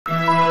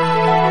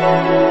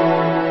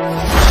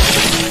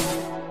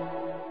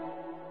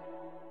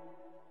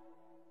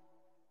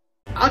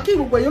kí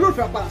gbogbo ẹ̀yin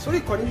olólùfẹ́ apàdà sórí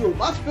ìkànnì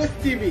Yorùbá Space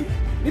TV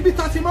níbi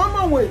tá a ti máa ń mọ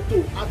àwọn ètò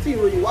àti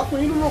ìròyìn wá fún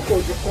yín lórúkọ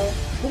òjọ̀kan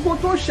gbogbo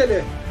tó ń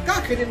ṣẹlẹ̀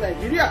káàkiri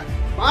Nàìjíríà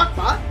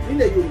pàápàá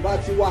nílẹ̀ Yorùbá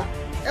ti wa.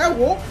 Ẹ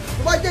wo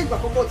tó bá jẹ́ ìgbà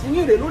àkọ́kọ́ tí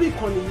yín rè lórí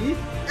ìkànnì yìí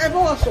ẹ bá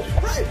wa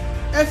subscribe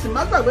ẹ sì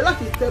má gbàgbé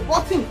láti tẹ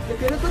bọ́tìn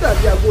kékeré tó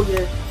dàbí aago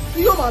yẹn tí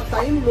yóò máa ta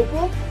yín lóko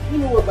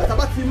nínú ìgbà tá a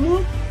bá ti mú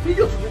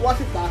fídíò tuntun wá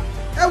síta.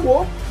 Ẹ wo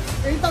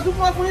èyí tá a tún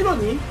fún wa fún yín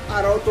lónìí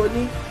àrà ọ̀tọ̀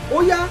ni ó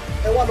yá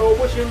ẹ wá lọ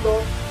bó ṣe ń lọ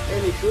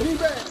ẹnì ìṣó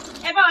níbẹ̀.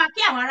 Ẹ bá wa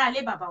kí àwọn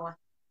aráalé bàbá wa.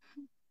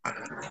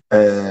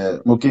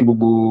 Mo kí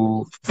gbogbo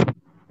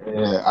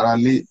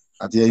aráalé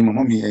àti ẹ̀yin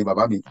mọ̀mọ́ mi, ẹ̀yin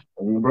bàbá mi,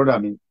 ẹ̀yin bọ́dà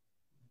mi,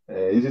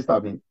 ẹ̀yin sísítà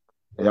mi,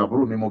 ẹ̀yin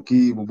àbúrò mi, mo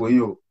kí gbogbo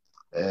yín o.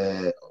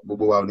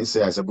 Gbogbo wa ò ní ṣe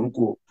àìsàn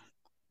burúkú o.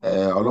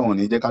 Ọlọ́run ò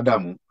ní jẹ́ ká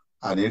dààmú,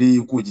 àní rí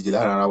ikú òjijì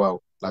lára ara wa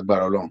o,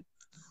 lágbára Ọlọ́run.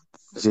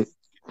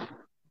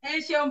 Ẹ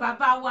ṣeun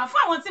bàbá wa.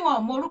 Fún àwọn tí wọn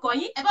ò mọ orúkọ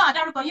yín, ẹ bá wa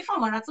dárúkọ yín fún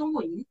àwọn ará tó ń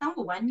wò yín, tó ń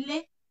wò wá nílé.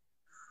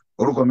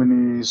 Orúkọ mi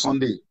ni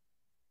Sunday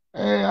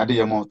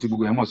Adéyẹmọ, tí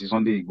gbogbo ẹ̀ mọ̀ sí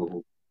Sunday Igboho.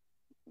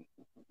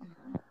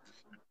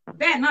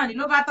 Bẹ́ẹ̀ náà ni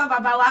ló bá tán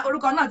bàbá wa,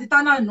 orúkọ náà ti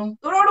tán náà nù.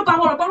 Torí orúkọ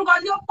wọn orúkọ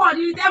yóò pọ̀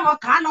ní tẹ́wọ̀n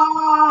ká lọ.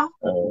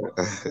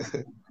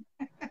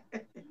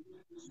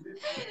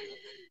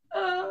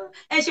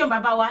 Ẹ ṣeun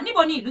bàbá wa.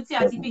 Níbo ni ìlú tí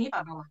a ti bí yín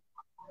bàbá wa?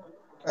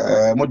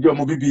 Mo jẹ́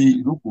ọmọ bíbí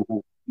ìlú Igboho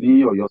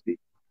ní Ọ̀yọ́ State.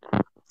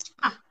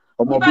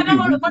 Ọmọ bíbí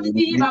ìlú Igboho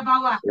ní bàbá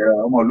wa.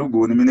 Ọmọ ìlú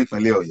Igboho ni mí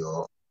nípínlẹ̀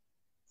Ọ̀yọ́.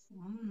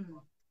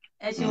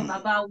 Ẹ ṣeun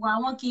bàbá wa.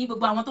 Wọ́n kí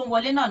gbogbo àwọn tó ń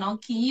wọlé náà náà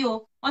kí yín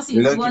o. Wọ́n sì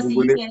wọ́n sì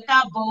kí ẹ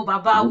káàbọ̀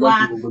bàbá wa.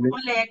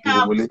 Wọ́n lẹ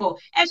káàbọ̀.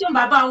 Ẹ ṣeun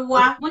bàbá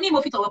wa. Mo ní mo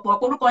fi tọ̀wọ̀pọ̀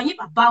orúkọ yín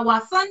bàbá wa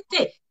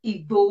Sunday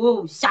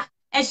Igboho ṣá.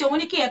 Ẹ ṣeun, mo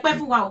ní kí ẹ pẹ́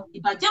fún wa o.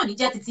 Ìbàjẹ́ ò ní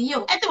jẹ́ titi yín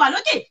o. Ẹ ti wà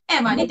lókè, ẹ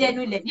mà ní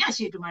dẹnu ilẹ̀ ní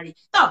àṣẹ Èdùmàrè.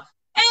 Tọ́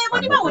mo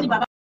ní báwo ni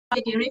bàbá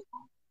kékeré?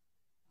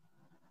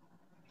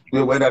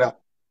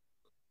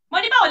 Mo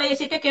ní báwo lẹ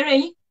ṣe kékeré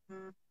yín?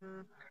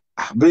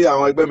 Bí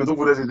àwọn ẹgbẹ́ mi tó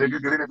kúrẹ́ ṣe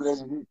kékeré ní ìpínlẹ̀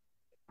yìí.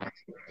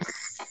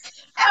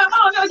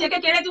 Báwo ni ó ṣe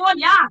kékeré tí wọ́n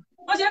ní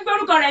wọ́n ṣe ń gbé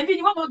orúkọ rẹ̀ bí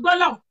ni wọ́n mọ̀ gbọ́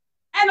lọ́hùn.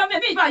 Lọ mi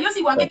ìbá yóò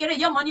sì wà kékeré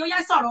yìí, ọmọ ni ó yá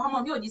sọ̀rọ̀, ọmọ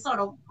mi ò ní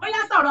sọ̀rọ̀. Ó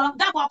yá sọ̀rọ̀,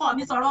 dákun ọkọ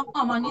mi sọ̀rọ̀,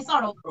 ọmọ ní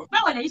sọ̀rọ̀.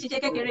 Báwo lẹ yìí ṣe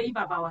kékeré yìí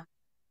bàbá wa?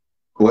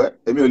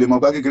 Èmi ò lè mọ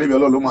gbá kékeré mi,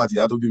 Ọlọ́run ló mọ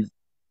àtìyá tó bí mi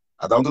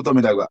àtàwọn tó tọ́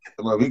mi dàgbà.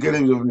 Ẹ̀gbọ́n mi kéré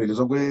mi ò lè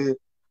sọ pé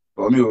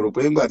mi ò rò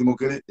pé ńgbà tí mo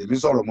kéré èmi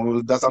sọ̀rọ̀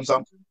mo dá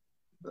sámsám.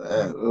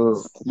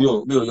 Mi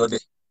ò yọdẹ.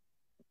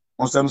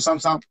 Mo sẹnu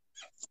sámsám.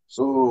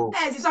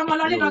 Ẹ sì sọmọ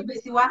lọ nínú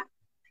gbèsè wa.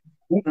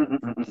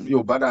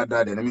 Yorùbá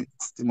dáadáa dẹ̀ ní mi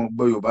tí mo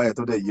gbọ́ Yorùbá yẹn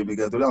tó dẹ̀ yé mi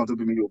gan torí àwọn tó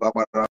bí mi Yorùbá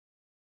para.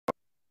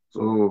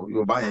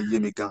 Yorùbá yẹn yé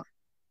mi gan,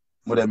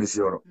 mo dẹ̀ mi sí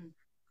ọ̀rọ̀.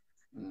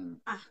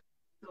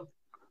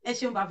 Ẹ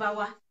ṣeun bàbá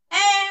wa.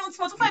 Ohun tí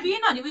mo tún fẹ́ bi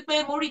yín náà ni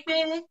wípé mo rí i pé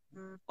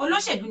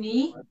olóṣèlú ni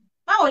yín.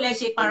 Báwo lẹ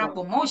ṣe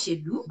parapọ̀ mọ́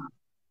òṣèlú?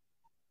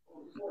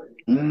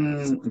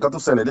 Nǹkan tó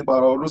ṣẹlẹ̀ nípa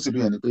olóṣèlú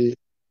yẹn ni pé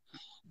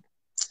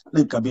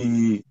ní nǹkan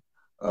bíi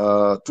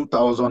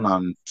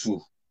 2002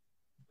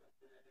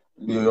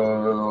 bí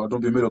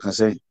ọdún bíi mélòó kan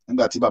sẹ́yìn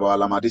nígbà tí bàbá wa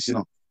Lamade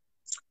Ṣínà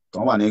tó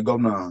wà ní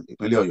gómìnà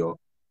ìpínlẹ̀ Ọ̀yọ́.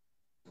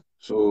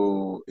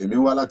 Èmi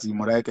wá láti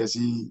Mọdákẹ́kẹ́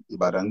sí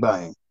Ìbàdàn gbà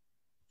yẹn.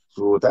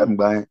 Táìmù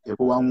gbà yẹn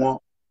epo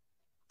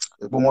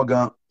wọ́n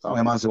gan, táwọn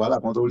yẹn máa ń ṣe wàhálà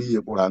kan tó rí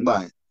epo rà ń gbà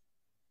yẹn.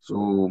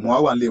 Mo wá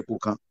wà nílé epo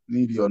kan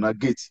níbi ọ̀nà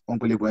gate, wọ́n ń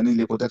pè lépo yẹn ní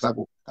ilé epo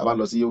Texaco tá a bá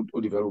lọ sí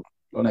Odìfẹ́rò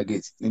lọ́nà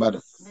gate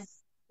nìbàdàn.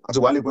 A ti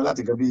wà nílé epo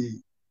láti nǹkan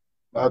bíi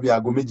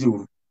aago 2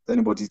 òru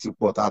tẹ́nibọ̀tì ti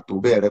pọ̀ tá a tó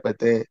bẹ́ẹ̀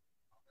rẹpẹtẹ.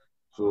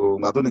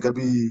 Ìgbà tó nìkan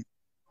bíi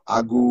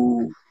aago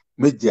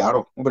 7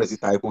 àárọ̀ wọ́n bẹ̀rẹ̀ sí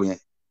ta epo yẹn,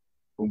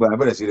 gbogbo àwọn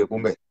bẹ̀rẹ̀ sí epo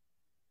ń bẹ̀.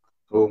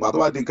 Ìgbà tó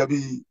wá di nǹkan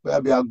bíi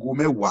aago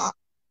 10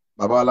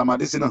 bàbá wa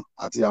Lamade Ṣínà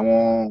àti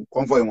àwọn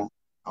convoy wọn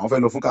àwọn fẹ́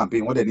lọ fún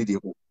campaign, wọ́n dẹ̀ nídìí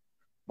epo,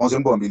 wọ́n ṣe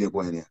ń bọ̀ mí ilé epo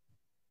yẹn nìyẹn.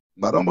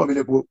 Ìgbà tó ń bọ̀ mí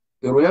ilé epo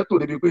èrò yẹn tó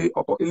débi pé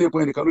ọkọ̀ ilé epo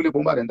yẹn nìkan ló lè epo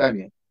ń bà dẹ̀ ń tà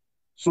nìyẹn.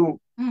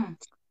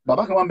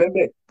 Bàbá kan wá ń bẹ́ẹ̀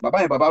bẹ́ẹ̀, bàbá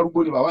yẹn bàbá arúgbó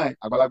ni bàbá yẹn,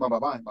 àgbàlagbà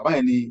bàbá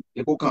yẹn ni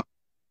epo kan.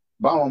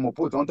 Báwọn ọmọ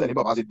pò tí wọ́n tẹ̀lé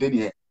bàbá ṣe dé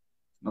nìyẹn,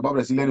 bàbá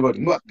bẹ̀rẹ̀ sí lẹ́nu bọ̀dì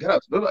nígbà get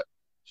out.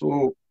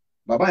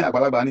 Bàbá yẹn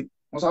àgbàlagbà ni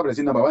wọ́n sá bẹ̀rẹ̀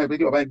sí na bàbá yẹn pé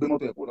kí bàbá yẹn gbé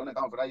mọ́tò epo lọ́nà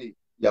káwọn fẹ́ráyè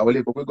ìyàwó ilé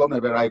epo pé gómìnà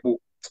fẹ́ ra epo.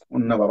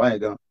 Wọ́n na bàbá yẹn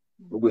gan,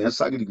 gbogbo yẹn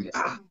sá gidigidi.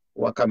 Ó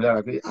wá ká mi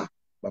lára pé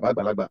bàbá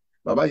àgbàlagbà,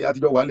 bàbá yìí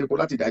àtijọ́ wà lépo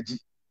láti dájí,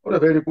 ó dẹ̀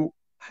fẹ́ repo,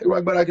 irú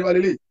agbára kí wá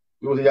lélẹ̀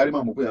yóò ṣe yarí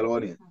máa mú pé yẹn lọ́wọ́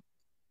nìyẹn.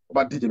 Ó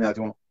bá díje mi àti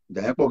wọn,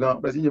 ìjà yẹn pọ̀ gan,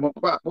 bẹ̀rẹ̀ sí yé mọ́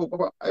pápá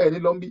ní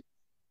lọ́ ń bí,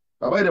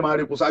 bàbá yẹn dẹ̀ máa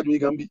repo ṣáájú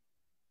yín gan bí.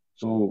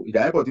 Ìjà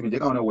yẹn pọ̀ tí mi jẹ́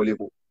káwọn náà wọlé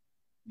epo.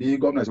 Bí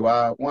gómìnà ṣe wá,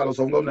 wọ́n á lọ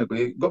sọ fún gómìnà pé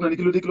gómìnà ní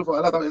kí ló dé kí ló fọ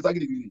aláàtàwọn yẹn sá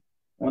gidigidi.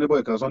 Wọ́n ní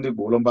bọ́ọ̀ kan Sunday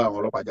Igboho ló ń bá àwọn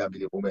ọlọ́pàá jà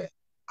bìlẹ̀ fún bẹ́ẹ̀.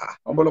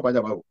 Wọ́n bọ́ ọlọ́pàá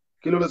jà báwo,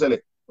 kí ló ṣẹlẹ̀?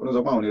 Ó lọ sọ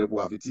pé àwọn onírepo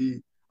àfi tí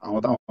àwọn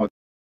táwọn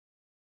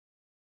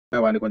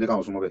mẹ́wàá ní kan jẹ́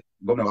káwọn súnmọ́ bẹ́ẹ̀,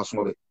 gómìnà wa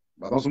súnmọ́ bẹ́ẹ̀.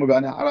 Bàtàn súnmọ́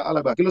bẹ́ẹ̀ ni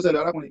alàgbà kí ló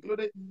ṣẹlẹ̀ arákùnrin kí ló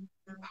dé?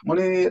 Mo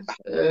ní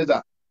ẹ̀ẹ́dà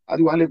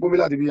àti wà ní epo mi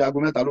láti bí aago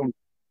 3 lóru.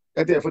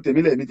 Ẹ ti ẹ̀ fún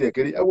tèmi lẹ́ẹ̀mí ti ẹ̀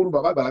kéré, ẹ wúru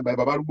bàbá àgbàlagbà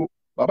bàbá arúgbó.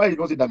 Bàbá yìí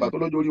ló ti dàgbà tó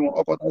lọ́jọ́ orí wọn,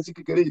 ọkọ̀ tán sí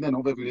kékeré yìí náà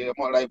wọ́n fẹ́ fi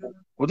ẹmọ ara epo.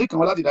 Kò tí kàn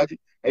wọ́n láti dájí.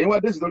 Ẹ̀yin wá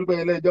dé sí lórí pé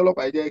ẹlẹ́jẹ́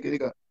ọlọ́pàá ẹ̀jẹ̀ kékeré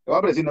kan. Ẹ wá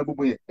bẹ̀rẹ̀ sí na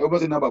gbogbo yẹn, ẹ wọ́n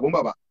bẹ̀rẹ̀ sí na bàbá ń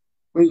bàbá.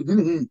 Pé ìdí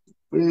nìyí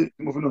pé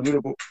mo fi nà ní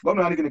epo.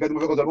 Gómìnà ní kìnìkan tí mo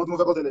fẹ́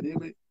kọ́ ṣẹlẹ̀ ní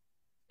pé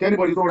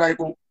kẹ́nìbọ̀dì tó ra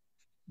epo.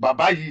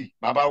 Bàbá yìí,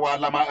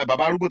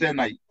 bàbá arúgbó tẹ̀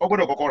náà yìí, ó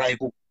gbọ́dọ̀ kọ́kọ́ ra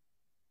epo.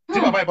 tí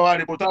bàbá yìí bá wá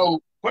repo tán o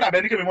kódà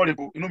bẹ́ẹ̀ ní kébì mọ́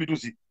repo inú mi dùn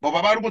sí bọ̀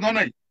bàbá arúgbó tán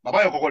náà yìí bàbá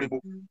yìí kọ́kọ́ repo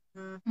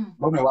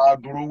gómìnà wa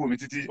dúró wò mí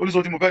títí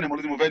oníṣòwò tí mo fẹ́ ni mo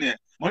ló tí mo fẹ́ ni ẹ̀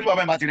mo ní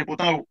bàbá yìí bá ti repo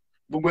tán o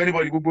gbogbo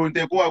anybody gbogbo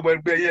ntẹ kó àgbẹ̀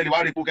ẹgbẹ́ yẹn lè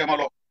wá repo kẹ́ ẹ máa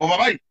lọ bọ̀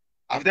bàbá yìí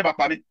àfi tẹ́ bá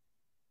pa mí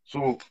so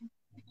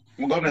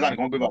mo gómìnà sáà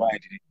nìkan gbé bàbá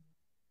yẹn dìde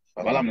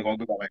bàbá láàmú nìkan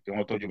gbé bàbá yẹn dìde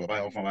wọ́n tọ́jú bàbá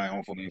yẹn wọ́n fún bàbá yẹn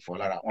wọ́n fún mi fọ́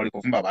lára wọ́n repo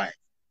fún bàbá yẹn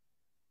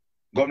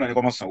gómìnà ní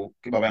kọ́ mọ̀ sanwó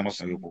kí bàbá yẹn mọ̀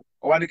sanwó epo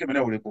ó wá ní kí mi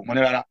náà repo mo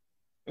ní rárá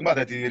nígbà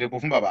tẹ́ ti repo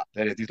fún bàbá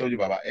tẹ́ ti tọ́jú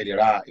bàbá ẹ lè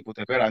ra epo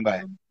tẹ́ fẹ́ ra ńgbà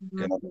yẹn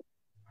kẹ́ mọ̀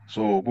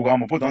so gbogbo àwọn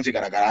mọ̀pọ̀ tó ń ṣe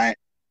gàràgàrà yẹn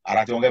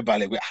ara tí wọ́n fẹ́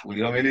balẹ̀ pé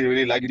àwòrán ọmọ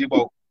eléyìí lágídí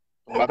pọ̀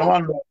ọ̀gbà tó wà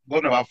ń lọ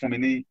gómìnà wa fún mi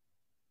ní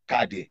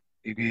káàdì ẹ̀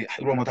ibi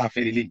irú ọmọ tá a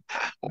fẹ́ lélẹ̀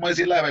ọmọ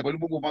ẹ̀sìn láyà pẹ̀lú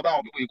gbogbo ọmọ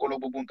táwọn pípé ìkọlọ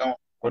gbogbo nǹkan wọn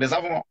kò dẹ̀ sá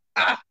fún wọn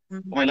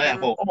ọmọ ìláyà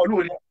pọ̀ ọmọ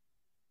olúwo ni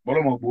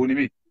bọ́lọ́mọ gbòó ni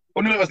mí ó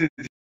ní lọ́wọ́ sí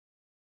ti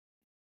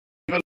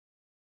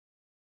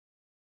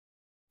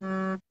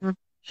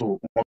so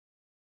wọn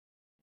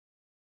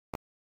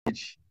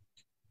méjì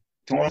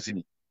tí wọ́n sì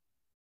ní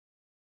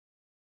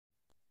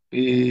pé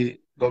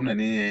gómìnà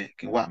ní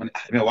kí n wá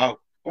mi ò wá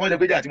o wọ́n jẹ́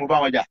pé jà tí mo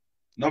bá wọn jà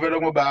náà fẹ́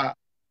lọ́gbọ́n gba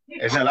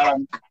ẹ̀sìn lára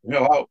mi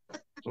ò wá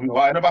o mi ò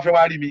wá ẹni bá fẹ́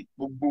wá rí mi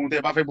gbogbo ohun tẹ́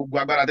ẹ bá fẹ́ gbogbo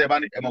agbára tẹ́ ẹ bá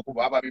ní ẹ mọ̀ kó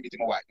bàbá mi tí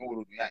mo wà ní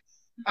òwúrò dùn yàn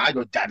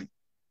àjọ jà ní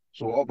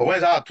so ọ̀bọ̀ wọ́n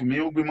sáà tù mí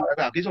ó gbé mọ́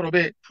ẹgbẹ́ àkíyèsí ọ̀rọ̀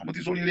bẹ́ẹ̀ àwọn tí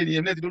sórí ilé ni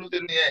ẹ̀mí ti dúró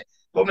tẹ́lu ni ẹ̀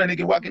gómìnà ní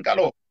kí n wá kí n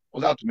kálọ̀ ó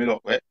sáà tù mí lọ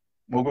wẹ́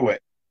mo gbé wẹ́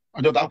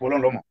ọjọ́ tá a pọ̀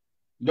lọ́nà lọ́mọ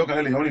ìjọ kan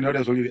lẹ́yìn orin ní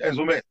ọdẹ sórí ẹ̀ ń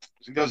sọ bẹ́ẹ̀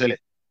sí tí ó ṣẹlẹ̀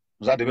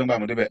mo sáà débẹ̀ ń gbà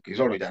mo débẹ̀ kì í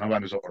sọ̀rọ̀ ìjà náà bá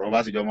mi sọ ọ̀rọ̀ bá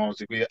sì jọ mọ́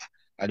sí pé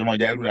àjọmọ̀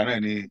ìjà ẹrú náà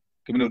ni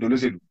kí mi ní odò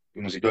olóṣèlú bí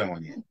mo sì jọ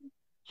ìwọ̀n yẹn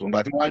so ìgbà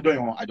tí mo wá jọ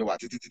ìwọ̀n àjọ wà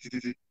títí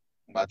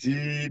ìgbà tí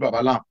bàbá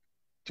lam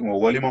tí wọ́n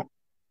wọlé mọ́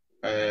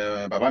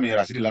bàbá mi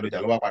Rasidi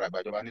Ládọjà ló wá padà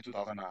gbàjọba ní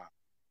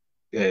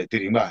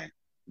 2003 ńgbà yẹn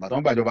ìgbà tó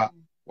ń gbàjọba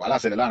wàhálà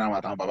ṣẹlẹ̀ láàrin àwọn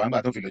àtàwọn bàbá ńgbà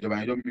tó fi lọ́jọba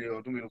yẹn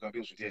ọdún mélòó kan bí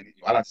oṣù díẹ̀ ni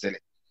wàhálà ti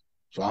ṣẹlẹ̀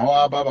so àwọn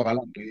wá bá bàbá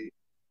lam pé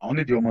àwọn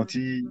nídìí ọmọ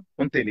tí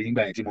ó ń tẹ̀lé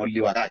ńgbà yẹn tí mo lé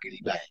wa káàkiri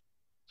ńgbà yẹn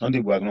Sunday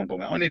Igboho agbọ̀n pọ̀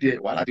mọ́ àwọn nídìí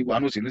wàhálà ti wà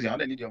ní òṣèlú sí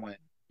àwọn nídìí ọmọ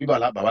yẹn bí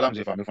bàbá lam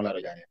ṣe fà mí fún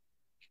Ládọjà yẹn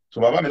so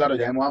bàbá mi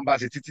Ládọjà yẹn mo wá ń bá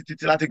ṣe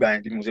títí láti gbà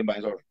yẹn tí mo ṣe ń bá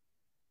yẹn sọ̀rọ̀.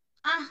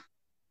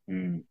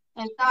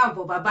 Ẹ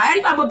káàbọ̀ bàbá ẹ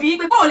rí bàbá bí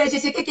pé báwo lè ṣe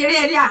kékeré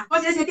ẹ rí bó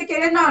ṣe ṣe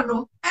kékeré náà nù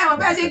wọ́n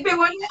bẹ́ẹ̀ ṣe gbé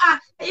wọn ní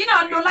èyí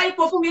náà lo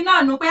láìpò fún mi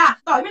náà nù pé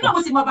tọ̀ èmi náà mo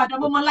sì mọ Ìbàdàn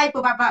mo mọ láìpò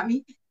bàbá mi.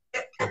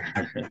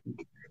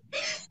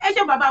 Ẹ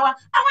ṣe bàbá wa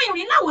àwọn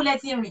ìrìn láwo lẹ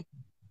ti rìn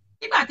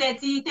nígbà tẹ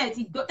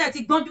ti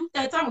gbọ́njú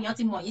tẹ táwọn èèyàn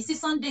ti mọ̀ yìí sí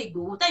Sunday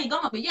Igboho tẹ́yìn gan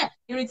mọ̀ pé yẹ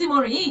ìrìn tí mo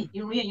rìn yìí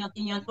ìrìn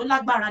èèyàn tó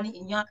lágbára ni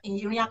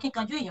ìrìn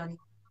akínkanjú èèyàn ni.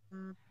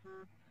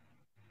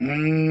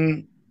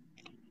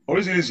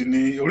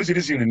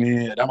 oríṣiríṣi ìrìn ni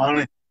ẹ̀dá máa ń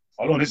rìn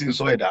Ọlọ́run ní sì ń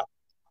sọ ẹ̀dá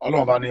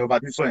Ọlọ́run bá ní ọba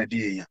tí ń sọ ẹ̀ di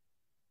èèyàn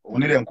òun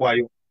nílẹ̀ ń kó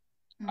ayọ̀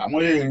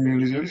àmọ́yé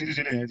ìrìn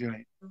oríṣiríṣi lèèyàn ti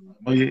rìn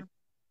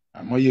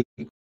àmọ́yé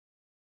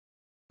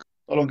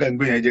Ọlọ́run ká ń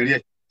gbé yẹn jẹ rí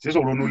ẹ̀ ṣé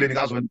sọ̀rọ̀ onú ilé ní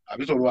ká sọ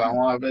àbí sọ̀rọ̀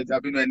àwọn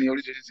abínú ẹni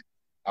oríṣiríṣi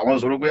àwọn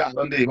sọ̀rọ̀ pé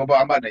Sunday ìbọn bá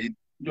wà ń bàdàn yìí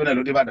níjọ́ náà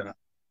ló dé bàdàn náà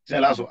ṣé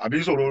ẹ̀ lásọ àbí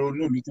sọ̀rọ̀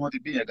onú ìlú tí wọ́n ti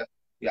bí yẹn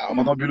gan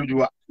ọmọ tán bí lójú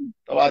wa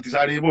tọ́wọ́ ti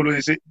sáré bó ló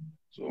ṣe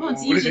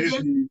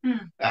oríṣiríṣi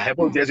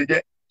ẹ̀bọ̀n tí ẹ ṣe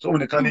jẹ́ sóhun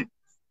nìkan ni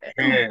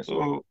so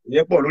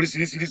ìyẹn pọ̀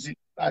lóríṣiríṣi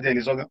láti ẹ̀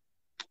lè sọ gan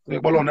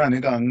ìpọ́lọ̀ náà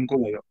nìkan ń kó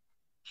wọ̀nyọ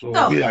so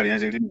bí àríyàn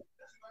ṣe rí mi.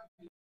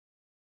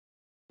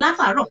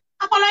 látàárọ̀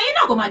ọpọlọ yín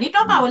náà kò mà ní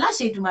dọ́gba ò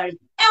láṣẹ Èdùmàrè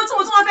ohun tí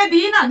mo tún wọ́n fẹ́ bí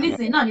yín náà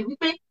nísìnyí náà ni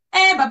wípé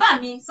bàbá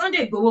mi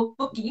Sunday Igboho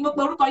ó kì í mo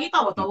pe orúkọ yín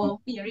tọ̀wọ̀tọ̀wọ̀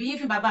ìyẹ̀rí yín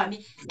fún bàbá mi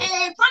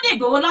Sunday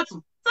Igboho lọ́tún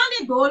Sunday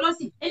Igboho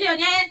lọ́sì eléyìí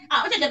ni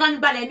ó ṣẹ̀ṣẹ̀ bá mi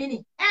balẹ̀ mi nì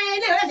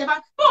eléyìí ó ṣẹ̀ṣẹ̀ bá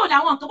bóun ni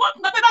àwọn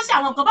nǹkan bá ṣe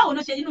àwọn nǹkan báwo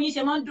ló ṣe nínú yín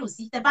ṣe máa ń dùn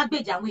sí tẹ bá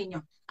gbèjà àwọn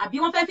èèyàn àbí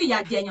wọ́n fẹ́ fìyà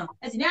jẹyàn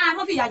ẹ sì ní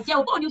wọ́n fìyà jẹ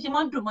o bóun ni ó ṣe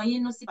máa ń dùn mọ́ yín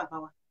nínú sí bàbá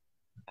wa.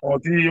 Ọ̀rọ̀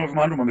tí wọ́n fi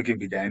máa ń dùn mọ́ mi kí n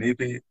gbèjà yẹn ni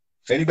pé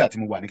fẹ́ nígbà tí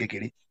mo wà ní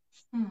kékeré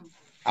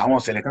àwọn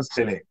ṣẹlẹ̀ kan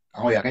ṣẹlẹ̀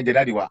àwọn ìyá kan jẹ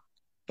dáàdi wa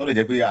tó lè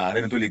jẹ́ pé ààrẹ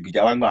ni tó lè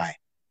gbèjà wá ń gbà ẹ̀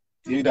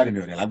tí dáàdi mi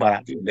ò ní lágbára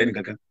tí ò lẹ́nu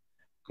kankan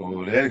kò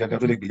lẹ́nu kankan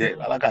tó lè gbèjà ẹ̀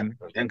lálákà ní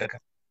ọ̀jẹ̀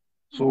kankan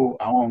so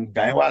àwọn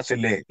ìgbà yẹn wá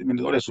ṣẹlẹ̀ tí mi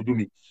lọ́rẹ̀ sojú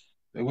mi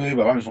pé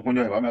bàbá mi sunkún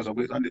jọ bàbá mi sọ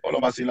pé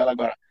ọlọ́ba sí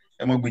lálágbára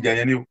ẹ mọ gbèjà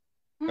yẹn ni o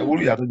ẹ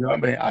wúlò ìyàtọ̀ jẹ wá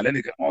bẹ àlẹ́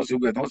nìkan wọ́n sì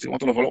gbẹ̀ wọ́n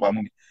tó lọ fọlọ́pàá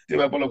mú mi tí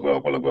ìbá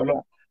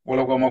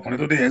pọ̀lọpọ̀ ọmọkùnrin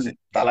tó dé yẹn sìn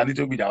tààlà ní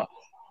tí ó gbèjà wa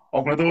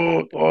ọkùnrin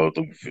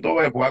tó fi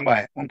tọwọ́ ẹ̀kọ́ wá gbà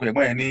ẹ̀ wọ́n pè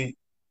ẹ̀gbọ́n yẹn ní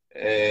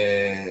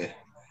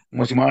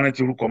mo sì máa ń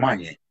rántí orúkọ máa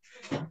yẹn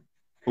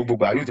gbogbo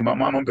gbà yóò ti máa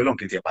ń bẹ lọ́n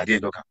kí n tiẹ̀ pàdé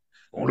ẹjọ́ kan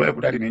òun lọ́ọ́ ẹ̀kú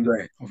dáàdì mi ń jọ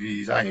yẹn wọ́n fi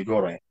sáàyàn ojú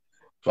ọ̀rọ̀ yẹn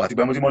so àti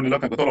gbà mo ti mọ́ ní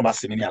lọ́kàn pé tọ́lọ́ bá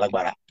sinmi ní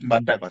alágbára tí bá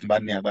dàgbà tí bá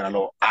ní agbára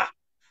lọ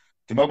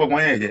tí bá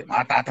gbọ́gbọ́n yẹn jẹ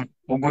máa ta tán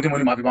gbogbo tí mo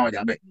ní máa fi bá wọn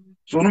jà ń bẹ̀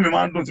so inú mi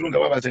máa ń dùn tí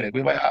nǹkan bá ṣẹlẹ̀ pé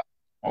báyà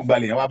wọ́n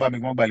gbalẹ̀ yẹn wá bá mi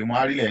wọ́n gbalẹ̀ mọ́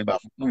àrílẹ̀ yẹn gbà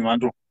fún inú mi máa ń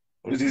dùn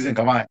oríṣiríṣi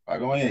nǹkan máa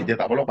wọ́n wọ́n yẹn jẹ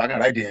tàbọ́lọ́pàá kan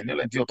ráìdì yẹn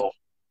nílẹ̀ tí ọ̀tọ̀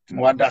tí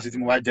mo wá dá sí tí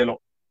mo wá jẹ lọ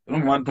inú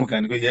mi máa ń dùn kan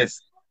ní pé yes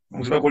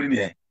mo ti fẹ́ kó rí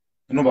nìyẹn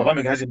inú bàbá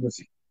mi kan ṣe dùn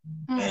sí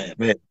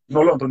bẹ́ẹ̀ inú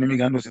Ọlọ́run tó ní mi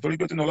gan dùn sí torí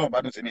pé tí inú Ọlọ́run bá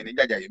dùn sí mi ní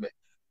jàjà yìí bẹ́ẹ̀.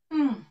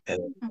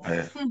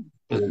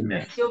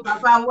 ẹ ṣeun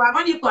bàbá wa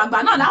wọn ní ipò àgbà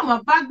náà láwọn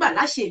bá gbà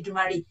láṣẹ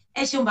Èdùmàrè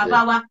ẹ ṣeun bàbá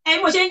wa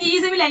mo ṣe ń yí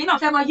yín síbílẹ̀ yín náà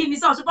fẹ́ mọ yí mi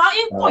sọ ṣùgbọ́n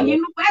ń kò yín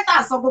nú pẹ́ẹ́tà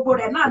sọ gbogbo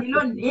rẹ̀ náà ní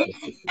lónìí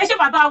ẹ ṣe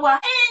bàbá wa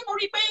mo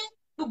rí i pé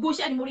gbogbo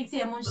iṣẹ́ ni mo rí tí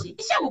ẹ mọ̀ ń ṣe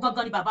iṣẹ́ wo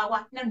gangan ni bàbá wa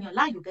lẹ́nu yàn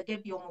láàyò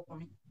gẹ́gẹ́ bí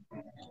ọmọkùnrin.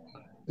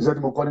 iṣẹ́ tí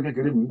mo kọ́ ní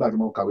kékeré mi nígbà tí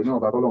mo kàwé náà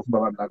bá tọ́lọ́ fún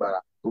bàbá mi lágbára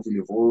tó fi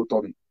lè fowó tọ́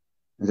mi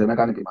iṣẹ́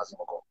mẹkáníìkì máa sì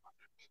mọ̀ kọ́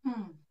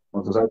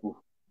motorcycle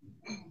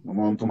mo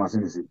máa ń tún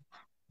màsíìnì sí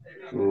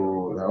so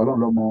ọlọ́run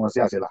ló mọ sí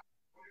àṣẹ là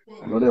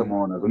ọlọ́dẹ̀ mọ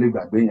ọ̀nà tó lè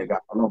gbàgbé yẹn ga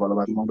ọlọ́run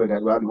balọ̀ba tí wọ́n gbẹ́gà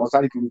ìgbà ni wọ́n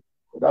sáré kiri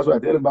that's why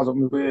àtẹ́lẹ̀ bá sọ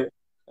fún mi pé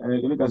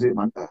kíní kan ṣe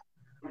máa ń tà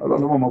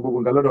ọlọ́run ló mọ̀ gbogbo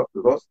nǹkan lọ́dọ̀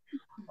because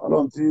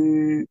ọlọ́run tí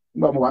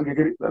nígbà mo wà ń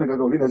kékeré lẹ́nu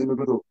kankan òní ìdásí mi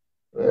pé tó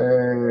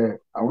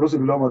àwọn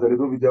olóṣèlú lọ́mọ tẹ̀lé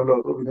tó fi jẹun lọ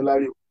tó fi ní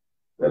lárí o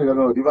lẹ́nu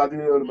kankan òdì bá dé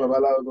olùbàbá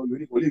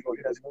olórí kò lè kàn òní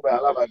ìdásí mi báyìí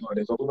alábàánu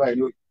ọ̀dẹ̀ sọ pé báyìí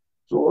ni ó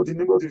so ó ti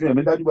nígbà ó ti fi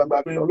ẹ̀mí dájú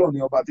gbangba pé ọlọ́run ni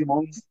ọba tí mo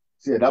ń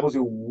ṣe ẹ̀dá bó ṣe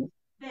wù ú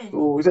so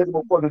iṣẹ́ tí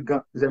mo pọ̀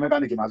gangan iṣẹ́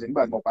mẹkáníìkì màá ṣe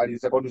nígbà tí mo parí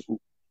secondary school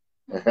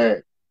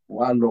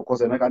wà á lọ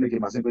kọ́ṣẹ́ mẹkáníìkì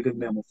màá ṣe pé kí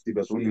mo ti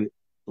bẹ̀ sórí rẹ̀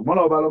ṣùgbọ́n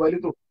lọ́ba ilé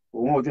tó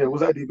òun ò tiẹ̀ wọ́n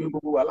sáà di pé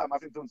gbogbo wàhálà máa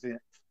ṣe tó ń ṣe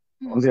yẹn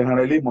òun ṣe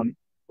ìhànrẹ́ ilé ìmọ̀ ni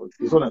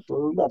ìṣọ̀nà tó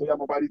nígbà tó yá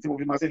mo parí tí mo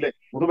fi máa sílẹ̀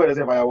mo tó bẹ̀rẹ̀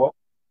sí fàyàwọ́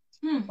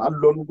máa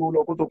lọ nugbó lọ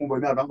kó tó kun bọ̀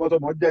ní àtàkọ́tọ̀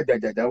mọ́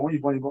jàjàjà wọ́n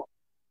yìnbọn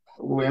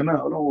owó yẹn náà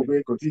ọlọ́run ò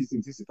bẹ́ẹ̀ kò tí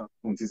ì sí tán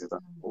òun ti ṣe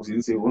tán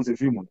òun ṣe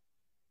fíìmù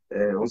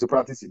òun ṣe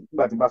practice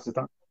nígbà tí n bá ṣe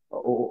tán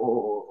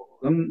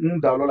ń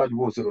da ọlọ́lá ju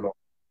bó ṣe lọ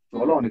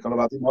ọlọ́run nìkan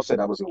lọ́ba tí wọ́n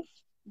ṣẹ̀dá bó ṣe wù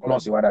ọlọ́run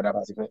sì wá dáadáa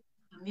bá ti fẹ́.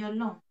 àmì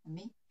ọlọ́run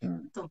àmì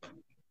tó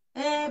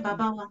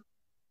bàbá wa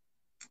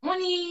wọ́n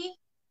ní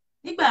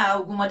nígbà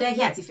ogun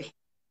Mọdákẹ́kẹ́ àti Ifẹ̀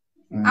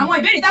àwọn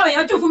ìbéèrè táwọn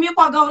èèyàn jù fún mi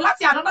pọ̀ gan-an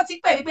láti àdọ́dọ́ ti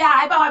pè mí pé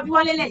ẹ bá wa bí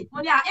wọ́n lélẹ̀ mo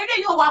ní eré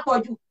yóò wá pọ̀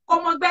jù kó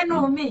mọ gbẹ́nu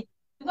mi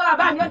nígbà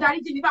bàbá mi ó darí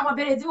jì mí fáwọn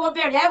béèrè tí wọ́n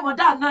béèrè ẹ̀wọ̀n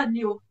dáa náà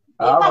ni o.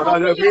 àwọn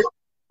ọ̀dọ́ pé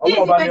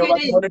ọlọ́ọ̀bá ni ọba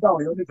tí wọ́n ní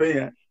káwọn èèyàn nífẹ̀ẹ́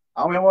yẹn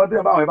àwọn èèyàn wọn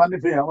tẹ́ báwọn èèyàn bá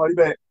nífẹ̀ẹ́ yẹn wọ́n rí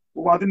bẹ́ẹ̀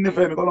gbogbo àwọn tí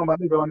nífẹ̀ẹ́ mi kọ́lọ́n bá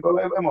nífẹ̀ẹ́ wọn ni kọ́lọ́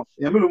ẹ mọ̀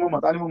èèyàn mélòó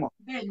mọ̀ ta ni mo mọ̀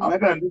àwọn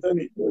ẹgbẹ́ nífẹ̀ẹ́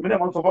mi èmi náà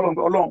mọ̀ sọ fọ́lọ́n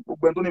pé ọlọ́run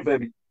gbogbo ẹni tó nífẹ̀ẹ́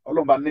mi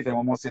ọlọ́run bá nífẹ̀ẹ́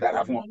wọn mọ̀ ṣe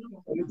dáadáa fún wọn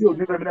ẹni tí ò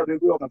nífẹ̀ẹ́ mi náà tó ń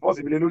gbé ọkàn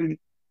fọ́ọ̀sì mi lé lórí ni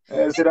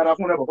ṣe dáadáa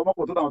fún rẹ bọ̀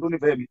kọ́mọ́pọ̀ tó táwọn tó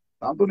nífẹ̀ẹ́ mi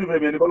àwọn tó nífẹ̀ẹ́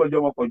mi ẹni kọ́lọ́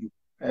jẹ́ wọn pọ̀ jù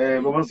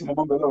bọ́mọ́ sí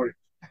mọ́mọ́ bẹ́ẹ̀ lọ́rẹ̀.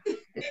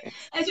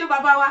 ẹ ṣeun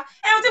bàbá wa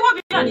ẹni tí wọ́n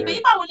bí náà ní pé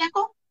ipa wo lẹ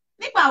kó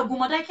nípa ogun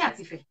Mọdákẹ́kẹ́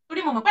àti Ifẹ̀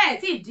torí mo mọ̀ pé ẹ̀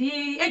tí ì di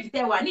èjì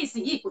tẹ wà ní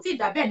ìsinyìí kò tí ì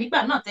dà bẹ́ẹ̀ nígbà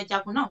náà tẹ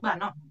jagun náà gbà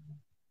náà.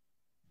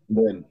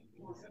 bẹ́ẹ̀ni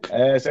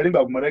ṣe nígbà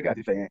ogun Mọdákẹ́kẹ́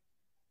àti Ifẹ̀ yẹn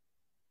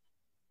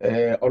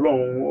ọlọ́run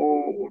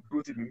ó dúró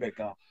tì mí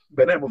mẹ́kan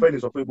bẹ́ẹ̀ náà mo fẹ́ lè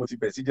sọ pé mo ti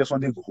bẹ̀ sí jẹ́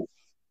Sunday Igboho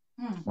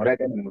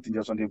Mọdákẹ́kẹ́ ni mo ti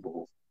jẹ́ Sunday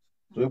Igboho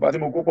so ipa tí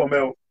mo kó pọ̀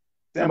mẹ́ o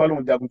tí wọ́n bá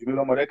lóun jagun jù mí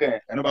lọ Mọdákẹ́kẹ́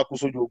ẹni bá kú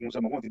sójú ogun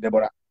sẹ́mo kó ti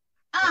dẹ́bọ̀ra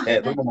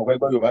tó mọ̀ fẹ́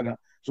gbọ́ Yorùbá gan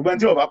ṣùgbọ́n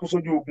tí ó bá kú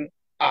sójú ogun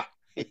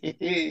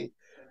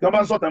tí wọ́n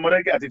bá ń sọ̀tàn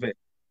Mọdákẹ́kẹ́ àti Ifẹ̀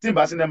tí n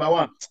bá sí number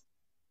 1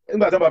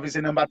 nígbà tí wọ́n bá fi ṣe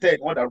number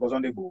 10 wọ́n dárúkọ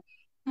Sunday Igboho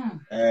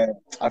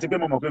àti pé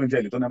mo mọ̀ pé mi jẹ́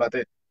èlé tó number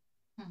 10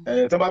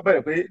 tí wọ́n bá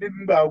bẹ̀rẹ̀ pé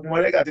nígbà ogun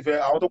Mọdákẹ́kẹ́ àti Ifẹ̀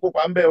àwọn tó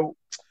kópa ń bẹ o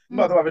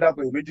nígbà tó bá fi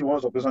dápò méjì wọ́n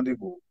sọ pé Sunday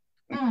Igboho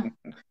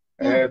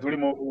torí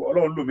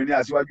ọlọ́run lò mí ní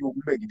aṣíwájú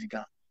ogun bẹ́ẹ̀ gidi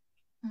gan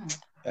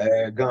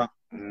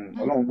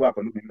ọlọ́run wà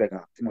pẹ̀lú mi bẹ́ẹ̀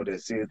gan tí mo dẹ̀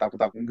ṣe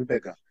takuntakun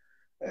bẹ́ẹ̀ gan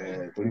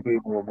torí pé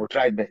mo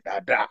try bẹ́ẹ̀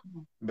dáadáa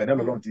bẹ́ẹ̀ náà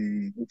lọ́lọ́run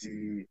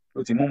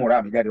ló ti mú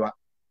mọ́ra mi jáde wá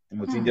tí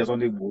mo ti ń jẹ́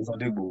Sunday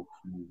Igboho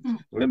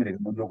torí mi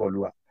nìkan mo jókòó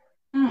lu wa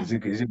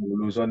kì í sì gbòó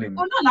lu Sunday mi.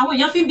 ọ̀nà làwọn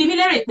èèyàn fi ń bi mí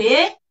lérè pé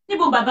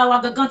níbo bàbá wa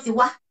gangan ti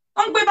wá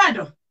wọ́n ń gbé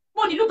Ìbàdàn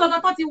mo nílùú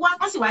gangan kan ti wá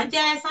wọ́n sì wá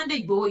jẹ́ Sunday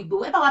Igboho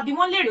ẹ bá wa bí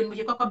wọ́n lérè ni mo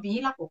ṣe kọ́kọ́ bí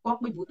yín lákòókò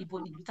pé ibo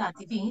nílùú tá a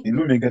ti bí yín.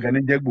 ìlú mi gangan ní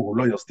jẹ́ Igboho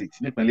lọ́yọ̀ state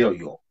nípínlẹ̀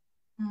Ọ̀yọ́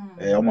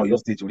ọmọ Ọ̀yọ́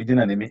state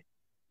original ni mí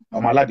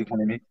ọmọ aládìkún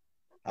ni mí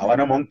àwa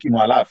náà mọ̀ ń kírun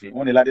Aláàfin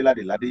wọ́n ní ládé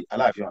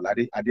Aláàfin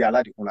ọ̀ládé adé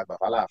aládìkún la gbà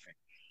fún Aláàfin.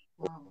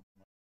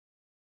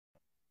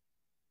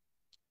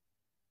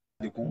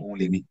 aládìkún òun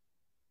lèmi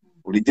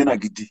original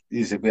gidi tí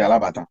ì ṣe pé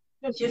alábàtàn.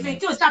 tí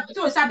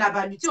ò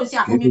ṣàdàbàlù tí ò ṣe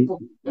àfọmípò.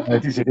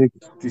 tí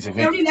ì ṣe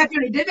fake. orí ilẹ̀ fi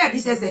rìn débẹ̀ bí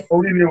ṣẹṣẹ.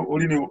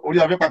 orí ni orí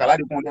afẹ́ pàkà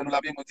aládìkún lẹ́nu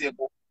lábẹ́ mo ti ẹ̀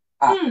kó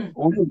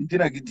orí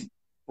original gidi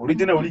orí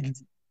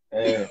gidi.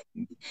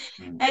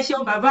 ẹ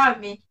ṣeun bàbá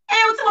mi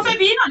ohun tí mo fẹ́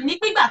bi yín náà ní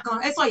pígbà kan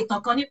ẹ sọ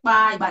ìtàn kan nípa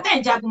ìgbà tẹ́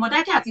ń jagun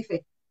Mọdákẹ́kẹ́ àti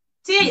Ifẹ̀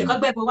tí èyí kan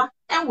gbẹ́bọ wá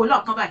ẹ ń wò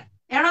lọ́ọ̀kan báyìí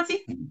ẹ rántí.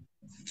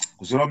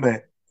 kò sí rọ́ọ̀bẹ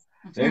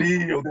ṣe rí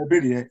ọdẹ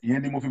béèrè yẹn ìyẹn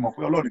ni mo fi mọ̀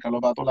pé Ọlọ́run nìkan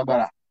lọ́ba tó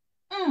lágbára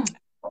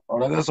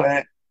ọ̀rọ̀ ẹ sọ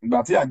yẹn ìgbà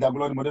tí àjagun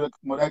lọ ní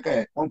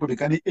Mọdákẹ́kẹ́ wọ́n ń pè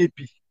kan ní AP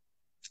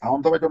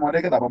àwọn tó fẹ́ jọ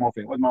Mọdákẹ́kẹ́ tàbí ọmọ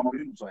Ifẹ̀ wọ́n ti máa mọ bí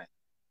nínú sọ yẹn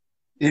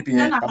AP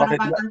yẹn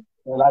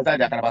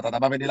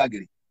tàbá fẹ́ dé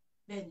lágèrè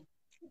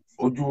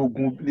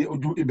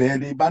ojú ibẹ̀ yẹn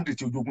ni báńdì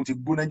tí ojú ogun ti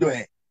gbóná jọ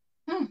yẹn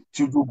tí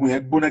ojú ogun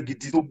yẹn gbóná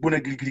gidi tó gbóná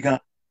girigiri gan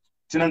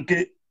tí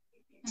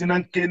náà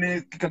ń ké ní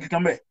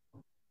kíkankíkan bẹ́ẹ̀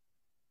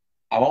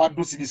àwa wá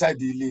dó síbi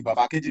sáìdì ilé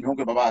bàbá kejì mi wọ́n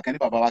pe bàbá akẹ́ni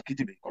bàbá wa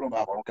kejì mi kọ́lọ́mù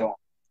bàbá àkọ́rọ́ kẹwọn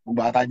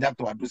gbogbo àtàjà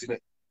tó wà dó síbẹ̀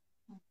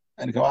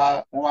ẹnìkan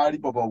wọ́n wá rí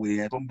bọ̀bọ̀ wèé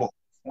yẹn tó ń bọ̀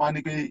wọ́n á ní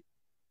pé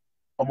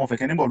ọmọ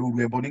fẹ̀kẹ́ níbọ̀ lóru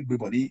ẹbọ ní gbé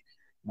bọ̀ ní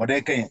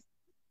Mọdákẹ́kẹ́ yẹn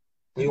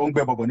pé ó ń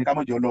gbẹ bọ̀bọ̀ ní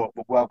kámọ́jọ lọ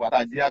gbogbo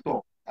àtàjà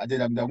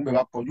àjẹjàgùn bẹ́ẹ̀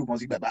bá kọjú kan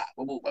sí gbàgbà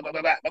gbogbo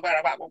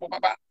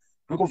gbàgbà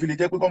pé kò fi lè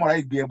jẹ́ pé kọ́mọ̀rá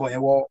ìgbé ẹbọ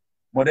yẹn wọ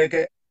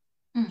Mọdákẹ́kẹ́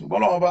ṣùgbọ́n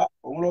lọ́wọ́ bá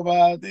òun lọ́ba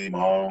tí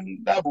mo ń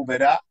dáàbò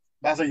bẹ̀dá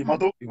bá ṣe yìí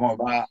mọ́tò ìwọ̀n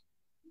ọba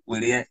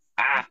wèrè yẹn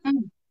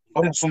ó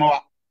ní súnmọ́ wa.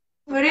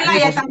 wèrè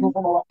láyé ta ni.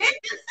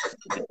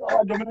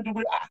 ọjọ́ mi dúdú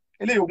pé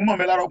eléyìí ògùn mọ̀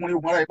mi lára ọkùnrin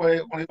ògùn ara ẹ̀kọ́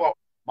ọkùnrin pọ̀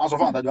máa sọ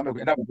fún àtàjọ àmì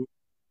ẹ̀kọ́ ẹ̀dá àbùkù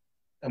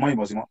ẹ̀ mọ́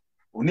ìbọn sí wọn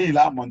òní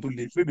ìlà àmọ́ tó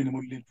le fún èmi ni mo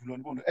le jùlọ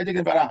níbo ẹ jẹ́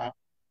kí n fara hàn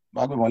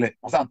bá gbé mọ́lẹ̀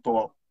wọ́n sàn tọ́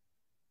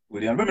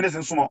wèrè yẹn bẹ́ẹ̀ mi ní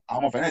sẹ́ ń súnmọ́ àwọn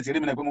ọmọ fẹ̀rẹ̀ ti rí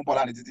mi náà pé mo bọ̀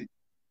láàrin títì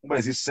mo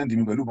bẹ̀rẹ̀ sí sẹ́ndì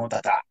mi pẹ̀lú ìbọn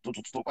tàtà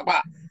tó pápá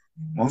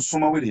mo ń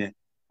súnmọ́ wèrè yẹn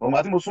ọmọ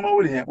àti mo súnmọ́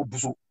wèrè yẹn ó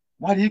buso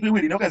wọ́n á rí pé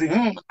wèrè ní ọkàn sí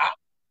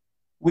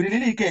wèrè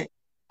lélẹ̀ kẹ́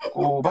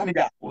kò bá mi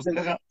dà kò sẹ́ni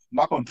kankan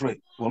bá kọ̀ǹtrọ̀ ẹ̀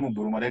wọnú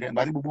gbòòrò mọ̀dẹ́kẹ́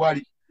nígbà tí gbogbo wa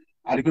rí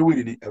a rí pé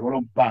wèrè ni ẹ̀rọ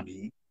ọlọ́run bà mí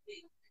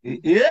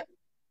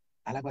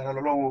alágbára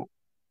lọ́lọ́run o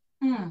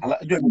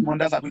ìjọ ìgbìmọ̀ mọ̀ ń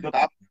dá sàpéjọ́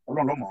ta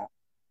ọlọ́run lọ́mọ́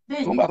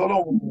tó ń gbà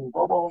tọ́lọ́run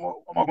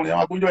ọmọkùnrin yẹn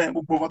máa gúnjọ yẹn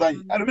gbogbo fọ́tà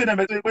yìí ẹlòmíì náà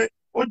mẹ́tọ́ pé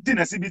ó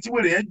jìnà síbi tí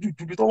wèrè yẹn ju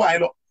ibi tó wà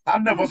yẹn lọ tá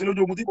ń nẹ̀fọ́ sí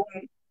lójú ogun tí kò mú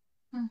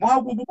wọn á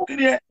gbogbo kí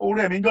ni ẹ òun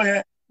rẹ̀ mí ń jọ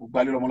yẹn gbogbo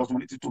alẹ́ lọ́mọ lọ́sọ̀mọ́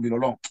ní títóbi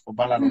lọ́lọ́run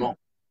ọba ńlá lọ́lọ́run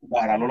ọba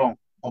ara lọ́lọ́run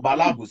ọba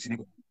aláàbò sí ni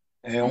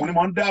òun ni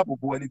mo ń dáàbò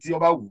bo ẹni tí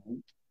ọba wù ú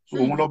so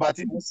òun lọ́ba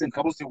tí mo ń ṣe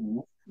nǹkan bó ṣe wù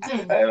ú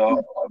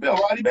ọbẹ̀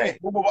ọba rí bẹ́ẹ̀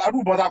gbogbo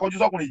arúgbó tá a kọjú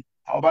sọ́kùnrin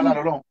ọba ńlá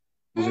lọ́lọ́run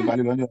bó ṣe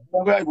balẹ̀ lọ́jọ́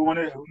ọgbẹ́ ìgbòho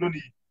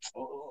lónìí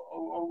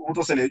ohun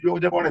tó ṣẹlẹ̀ yóò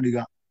jẹ́ bọ́ọ̀rẹ̀ mi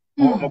gan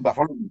mo gbà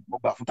fọ́lọ́ mo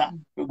gbà fún tán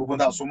pé gbogbo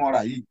tá a súnmọ́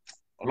ara yìí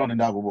ọlọ́run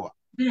dáàbò bò wá.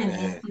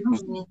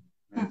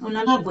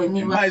 ọlọ́lábọ̀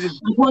mi wá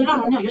àgbo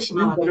ọlọ́run náà yóò ṣe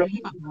máa wà pẹ̀lú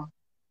yín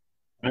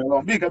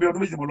bàbá. bí nǹkan bí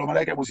ọdún méjì mo lọ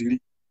ọmọdé mo sì rí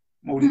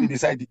mo rí níbi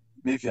sáìdì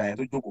méfì àyẹ̀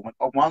tó jókòó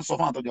ọmọ à ń sọ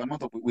fún àtọ́jú àwọn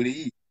mọ́tò pé wèrè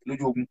yìí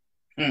lójú ogun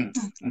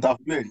n ta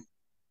fojú ẹ̀ rí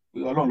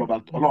ọlọ́run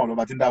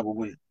lọ́ba tí ń dáàbò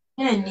bò yẹn.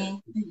 bẹ́ẹ̀ni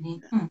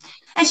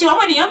ẹ ṣe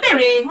àwọn ènìyàn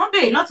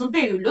béèrè lọ́tún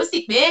béèrè lósì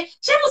pé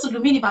ṣé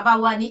mùsùlùmí ni bàbá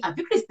wa ni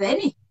àbí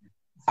kìrìsìtẹ́nì.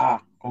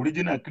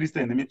 Original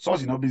Christian ni mi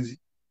ṣọ́ọ̀ṣì náà busy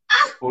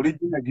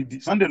original gidi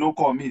Sunday ló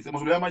kọ́ mi ṣe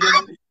mùsùlùmí máa jẹ́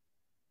Sunday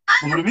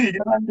mùsùlùmí yìí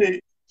jẹ́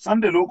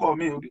Sunday ló kọ́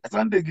mi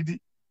Sunday gidi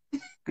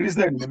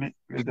Christian ni mi.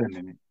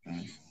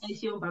 ẹ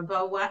ṣeun bàbá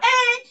wa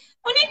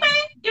mo ní pé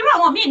irú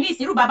àwọn míì ní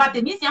ìsirú bàbá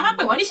tèmi sí a máa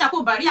pè wọ́n ní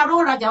ṣàkóbárí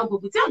arówó rajà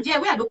ògògùn tí ò ń jẹ́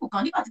ewé àlòkù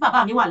kan nígbà tí bàbá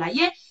mi wà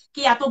láyé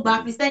kí a tó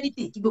gba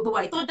Christianity kí gbogbo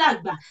wa yìí tó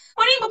dàgbà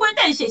mo ní gbogbo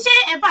tẹ̀ ń ṣe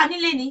ẹ bá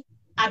nílé ni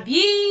àbí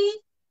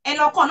ẹ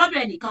lọ kọ́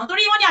lọ́dọ̀ ẹnìkan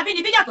torí wọ́n ní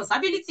abínibí yàtọ̀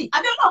sábílítì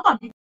àbí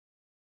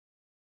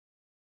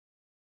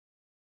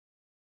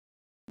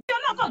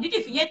ọlọ́kàn dídì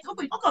fìyẹn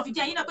ọkọ̀ fi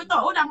jẹ́ yín náà pé tọ̀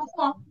ó dá mú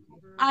fún ọ.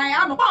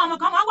 àmọ́ pé àwọn ọmọ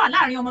kan máa wà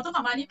láàrin ọmọ tó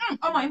kàn máa ní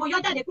ọmọ yìí mo yọ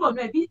jáde kúrò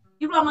nù ẹbí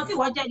irú ọmọ tí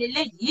wọ́n jẹ́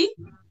lélẹ́yìí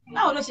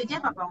báwo ló ṣe jẹ́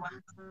bàbá wa.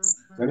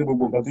 ẹni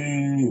gbogbo nǹkan tí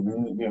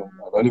èmi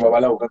àgbálẹ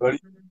babaláwo kankan rí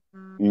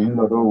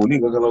lọ́dọ̀ òní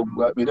kankan lọ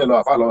gba mi dẹ lọ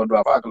àfa lọ́dọ̀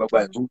àfa kan lọ gba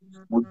ẹtú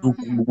mo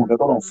dúkú gbogbo nǹkan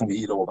tọrọ fún mi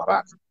yìí lọ́wọ́ bàbá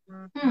mi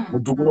mo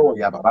dúkú lọ́wọ́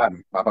ìyá bàbá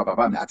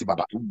mi àti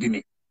bàbá tó bí mi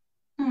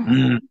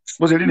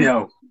bó ṣe rí nìyẹn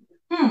o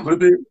torí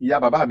pé ìyá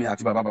bàbá mi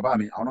àti bàbá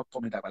mi àwọn náà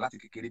tọ́ mi dàgbà láti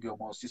kékeré bí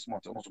ọmọ 6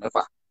 months ọmọ 6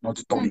 náà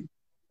ti tọ́ mi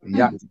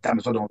ìyá mi ti dá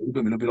mi sọ́dọ̀ wọn torí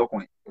pé mi ló bí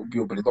lọ́kùnrin ó bí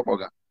obìnrin tọ́pọ̀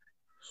ga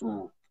so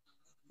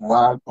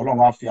Ọlọ́run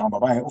wá fi àwọn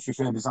bàbá yẹn ó fi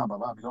fẹ́ mi sáà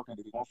bàbá mi lọ́kàn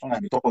débi wọ́n fúnra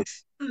mi tọ́pọ̀ jù.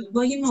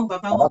 gbọ́yìn náà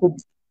bàbá wa.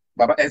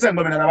 bàbá ẹ̀ sẹ́ ń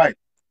gbọ́ mi dára báyìí.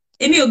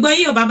 èmi ò gbọ́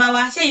yín o bàbá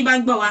wa ṣẹ́yìn bá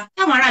ń gbọ́ wa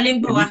táwọn aráalé ń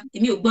gbọ́ wa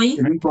èmi ò gbọ́ yín.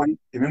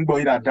 èmi ń gbọ́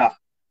yín dáadáa.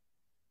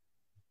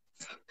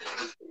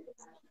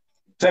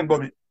 ṣé ń gbọ́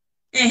mi.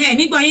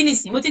 mi gbọ́ yín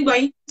nìsín mo ti ń gbọ́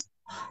yín.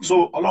 so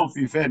Ọlọ́run fi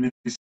ìfẹ́ mi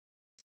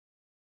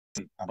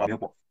sí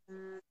àbábẹ́pọ̀.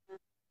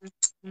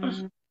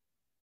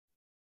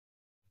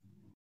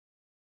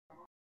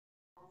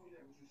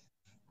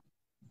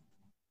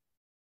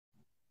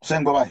 ṣé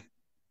ń gbọ́ báyìí.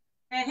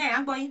 à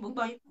ń gbọ́ yín mo ń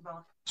gbọ́ yín.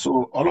 so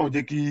Ọlọ́run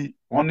jẹ́ kí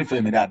wọ́n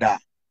nífẹ̀ẹ́ mi dáadáa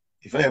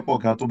ìfẹ́ yẹn pọ̀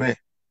gan tó bẹ́ẹ̀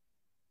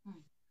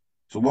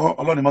ṣùgbọ́n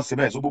Ọlọ́run ni mo ṣe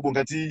bẹ́ẹ̀ so gbogbo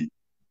nǹkan tí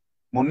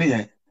mo ní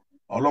yẹn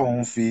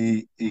Ọlọ́run fi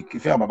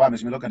ìfẹ́ àwọn bàbá mi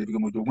sí mi lọ́kàn débi pé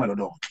mo jogún ẹ̀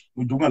lọ́dọ̀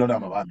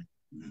àwọn bàbá mi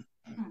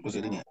ó ṣe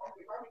rí yẹn.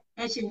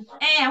 ẹ ṣeun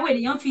àwọn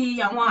ènìyàn fi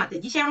àwọn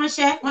àtẹ̀jíṣẹ́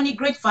ránṣẹ́ wọ́n ní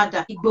great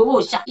father Ìgbòho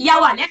ṣá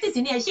ìyàwó àlẹ́tìsí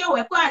ní ẹṣẹ́ ò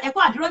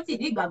ẹ̀kọ́ àdúrótì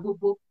ní ìgbà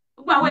gbogbo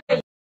àwọn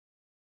èèyàn.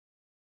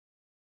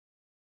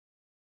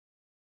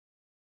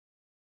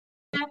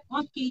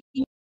 wọ́n kí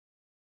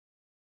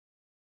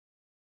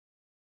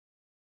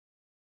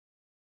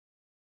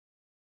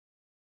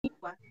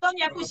tó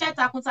ní ẹkú iṣẹ́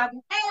takuntakun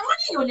wọ́n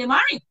ní èèyàn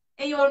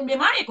lè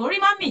má rìn kó rí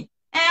má mì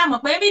mọ̀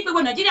pé bí gbogbo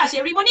Nàìjíríà ṣe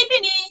rí mo ní bí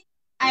ni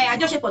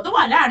àjọṣepọ̀ tó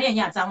wà láàárín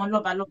ẹ̀yin àtàwọn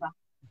lọ́balọ́ba.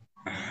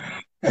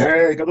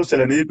 nǹkan tó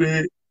ṣẹlẹ̀ ní pé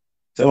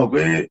sẹ́wọ̀n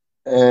pé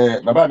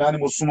bàbá mi á ní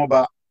mo súnmọ́ ba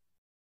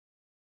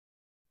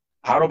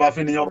àárọ̀ bá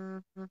fi níyàn.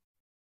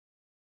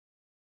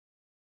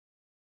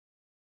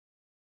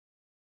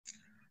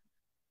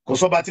 kò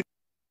sọ́ba tí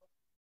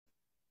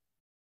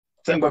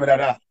sẹ́ ń gbọ́ mi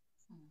dáadáa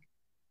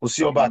kò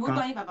sí ọba kan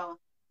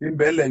tí ń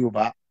bẹ́ẹ̀lẹ̀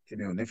Yorùbá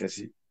èmi ò nífẹ̀ẹ́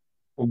sí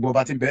gbogbo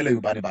ọba tí ń bẹ́ẹ̀lẹ̀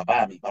Yorùbá ni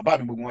bàbá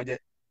mi gbogbo wọn jẹ́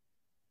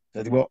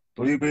ṣètìgbọ́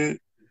torí pé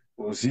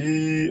kò sí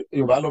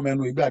Yorùbá lọ́mọ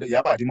ẹnu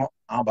ìyábàdí mọ́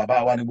àwọn bàbá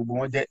wa ni gbogbo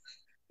wọn jẹ́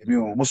èmi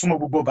ò mo súnmọ́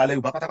gbogbo ọba ilẹ̀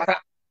Yorùbá pátápátá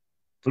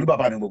torí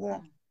bàbá mi gbogbo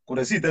wọn kò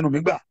dẹ̀ sí ìtẹnu mi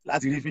gbà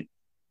láti rí fín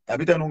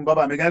tàbí tẹnu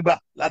bàbá mi gán gbà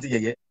láti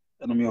yẹ̀yẹ́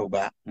tẹnu mi ò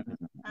gbà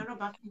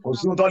kò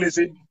sí ohun tó lè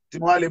ṣe tí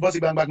mo wá lè bọ́ sí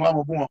gbangba kí wọ́n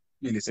mọ̀ bú wọn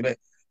mi lè ṣe bẹ́ẹ̀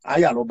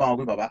ayé àlọ́ bá wọn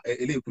pé bàbá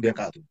eléyìí kú díẹ̀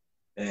káàtó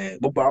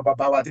gbogbo àwọn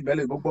bàbá wa ti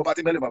bẹ́lẹ̀ gbogbo ọba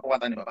ti bẹ́lẹ̀ bàbá wa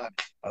ta ni bàbá mi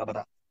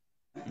pátápátá.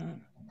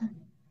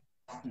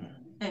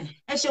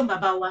 ẹ ṣeun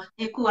bàbá wa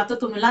ẹ kú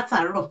atótónu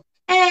látàárọ̀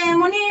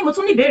mo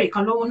tún ní ìbéèrè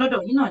kan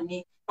lọ́dọ̀ yín náà ni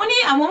wọ́n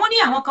ní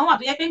àwọn kan wà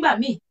tó yẹ pé ńgbà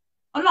míì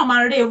Ọlọ́run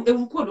máa ré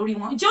ewu kúrò lórí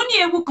wọn ǹjẹ́ ó ní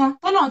ewu kan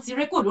tọ́lọ́run ti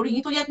ré kúrò lórí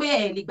yín tó yẹ pé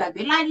ẹ lè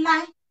gbàgbé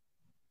láéláé.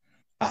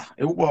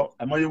 ewu pọ̀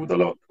àmọ́ ewu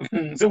tọ́lọ́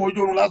ṣé wo ojú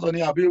oorun lásán ni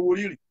àbí ewu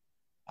rírì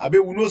àbí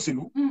ewu ní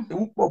òṣèlú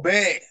ewu pọ̀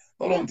bẹ́ẹ̀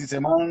tọ́lọ́run ti sẹ̀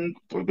máa ń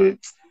tó pé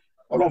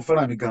Ọlọ́run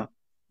fẹ́ràn mi gan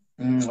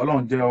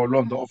Ọlọ́run jẹ́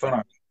Ọlọ́run tó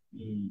fẹ́ràn mi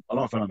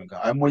Ọlọ́run fẹ́ràn mi gan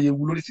àìmọye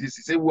ewu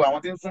lóríṣiríṣi ṣé wo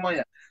àwọn tí ń súnmọ́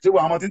yẹn ṣé wo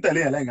àwọn tí ń tẹ̀lé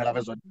yẹn lẹ́yìn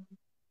aláfẹ́ sọ ni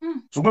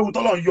ṣùgbọ́n ewu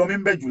tọ́lọ́run yọ mí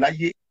ń bẹ̀ jù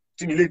láyé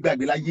tí mi lè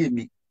gbàgbé láyé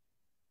mi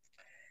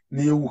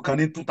ní ewu kan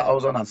ní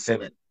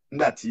 2007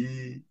 nígbà tí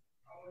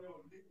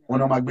wọ́n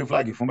náà máa gbé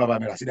fúláàgì fún bàbá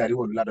mi Rasidi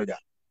Adéwọ̀lú Ládọjà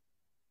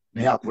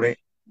ní Àkúrẹ́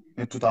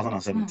ní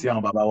 2007 tí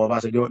àwọn bàbá wa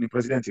Ọbásanjọ́ ní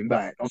president ń gbà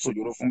ẹ̀ wọ́n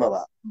sòjòrò fún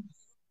bàbá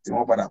tí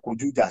wọ́n padà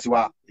kojú ìjà sí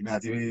wa èmi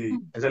àti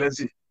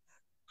excellency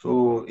so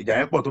ìjà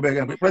yẹn pọ̀ tó bẹ́ẹ̀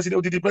gẹ́gẹ́ pé president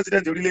odidi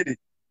president orílẹ̀-èdè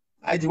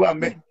IG wà ń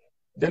bẹ̀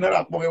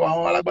general pọ̀ mẹ́wàá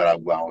àwọn alágbára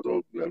gbogbo àwọn tó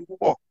ẹrú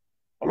púpọ̀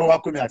ọlọ́wà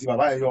kó mi àti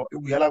bàbá ẹ̀ yọ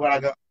ewu yẹn lágbára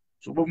gan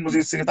ṣùgbọ́n bí mo ṣe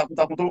ṣe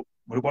takuntakun tó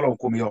mo rí pọ́lọ́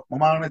kó mi yọ mo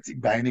máa ń rántí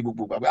gbà yẹn ní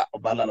gbogbo gbàgbé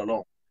ọba ńlá lọ́lọ́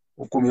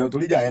ó kó mi yọ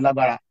torí ìjà yẹn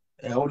lágbára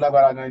ó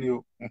lágbára gan ni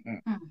o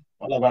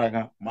ó lágbára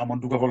gan máa mọ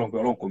dúpẹ́ fọlọ́ pé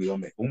ọlọ́run kó mi yọ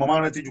mẹ́ òun mo máa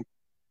ń rántí jù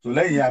tó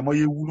lẹ́yìn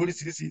àìmọye ewu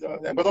lóríṣiríṣi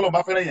ẹgbẹ́ tọ́lọ́run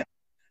bá fẹ́ràn yẹn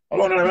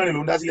ọlọ́run rẹ̀ mẹ́rin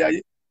ló ń dá sílé ayé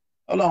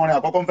ọlọ́run rẹ̀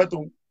àkọ́kọ́ ń fẹ́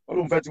tòun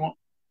olóhùn fẹ́ tiwọn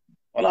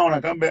ọlọ́run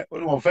rẹ̀ kan bẹ ó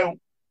ní wọ́n fẹ́ wọn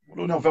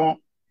olóhùn náà fẹ́ wọn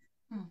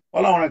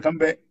ọlọ́run rẹ̀ kan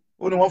bẹ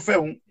ó ní wọ́n fẹ́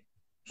wọn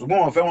ṣùgbọ́n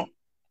wọ́n fẹ́ wọn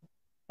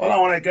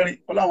ọlọ́run rẹ̀ kẹrin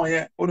ọlọ́run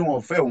yẹn ó ní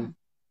wọ́n fẹ́ wọn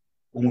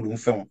òun ló ń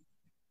fẹ́ wọn.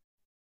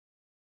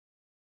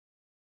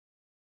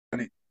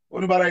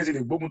 oníbàárà yìí sì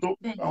lè gbógun tó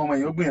àwọn ọmọ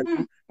èèyàn gbìyànjú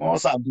wọn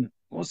ṣàgùn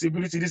wọn ṣe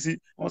bíríṣiríṣi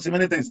wọn ṣe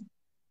many things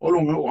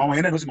olóhùn àwọn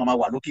yẹn náà ló sì máa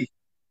wà lókè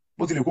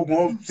bó tilẹ̀ kógun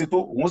wọn ṣe tó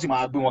òun sì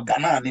máa gbé wọn ga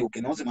náà ní òkè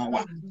náà ó sì máa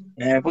wà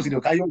bó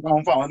tilẹ̀ ká yóò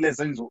wọn fún àwọn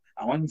lẹ́sẹ̀ nìṣó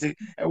àwọn ń ṣe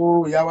ẹ wo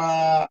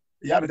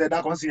ìyá mi tẹ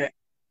dá kan sí ẹ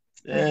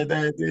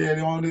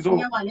ẹni wọn ní tó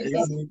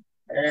ìyá mi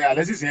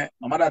alẹ́ sísìn ẹ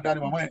màmá dáadáa ni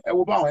màmá ẹ ẹ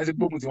wo bá àwọn ẹ ṣe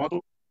gbógun tì wọ́n tó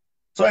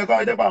sọ ẹ kọ́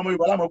ẹ jẹ́ pé àwọn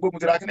Yorùbá láwọn gbógun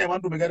tira kí ni ẹ máa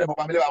ń dùn mí gẹ́gẹ́ mọ́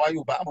pàmílẹ̀ àwa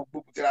Yorùbá àmọ́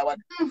gbógun tira wa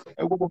ni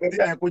ẹ gbogbo kẹ́tí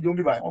àyẹn kó jẹun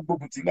bíbá wọn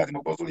gbógun tì nígbà tí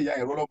mo gbọ́ sórí ìyá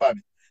ẹ̀rọ lọ́ba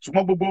mi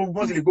ṣùgbọ́n gbogbo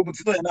wọn sì lè gbógun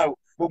tì tó yẹn náà o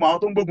gbogbo àwọn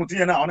tó ń gbógun tì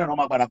yẹn náà àwọn náà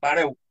máa padà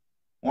parẹ́ o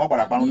wọn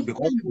padà parun níbi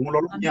kan òun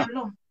lọ́lọ́run yàn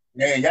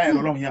ìyá yẹn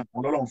lọ́lọ́run yàn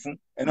òun lọ́lọ́run fún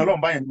ẹni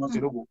Ọlọ́run báyẹn ni wọ́n ṣe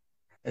lógo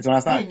ẹ ti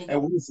wọn sáà ẹ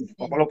wo nísìn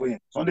ọ̀pọ̀lọpọ̀ yẹn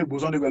Sunday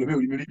Igboho ẹlòmíì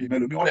ò rí mi rí ìmọ̀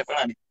ẹlòmíì wọ́n lè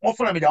fẹ́ràn mi wọ́n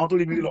fẹ́ràn mi jà àwọn tó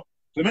rí mi rí lọ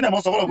tòmí náà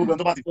mọ́ sọ fọlọ́ gbogbo ẹni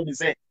tó bá ti fẹ́ mi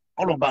sẹ́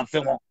Ọlọ́run bá ń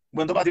fẹ́ wọn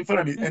gbogbo ẹni tó bá ti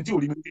fẹ́ràn mi ẹni tí ò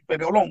rí mi rí fẹ́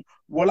mi Ọlọ́run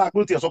wọlá pé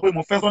ó tiẹ̀ sọ pé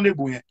mo fẹ́ Sunday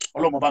Igboho yẹn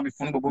Ọlọ́run bá mi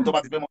fún ní gbogbo ẹni tó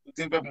bá ti fẹ́ mọ́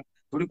tí ń fẹ́ fún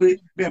torí pé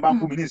bí ẹ bá ń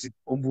kú mi ní ìsìn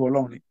ó ń bu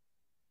Ọlọ́run ni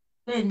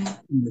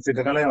ìṣe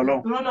kankan lẹ́yìn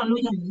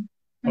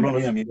Ọlọ́run ló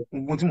yàn mí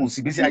gbogbo tí mò ń sì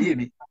gbé sí ayé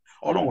mi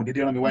Ọlọ́run ò dédé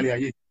rán mi wálé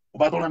ayé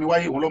ọba tó rán mi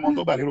wáyé òun lọ́mọ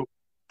tó gbà lérò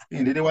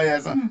ìyìn dédé wáyé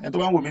ẹ̀sán ẹni tó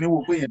bá ń wò mí ní wò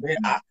pé yẹn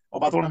bẹ́ẹ̀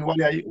ọba tó rán mi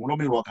wálé ayé òun ló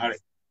mèrò ọkàn rẹ̀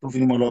tó fi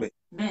ní mọ́ lọ́bẹ̀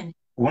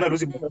òun náà ló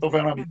sì bọ́ tó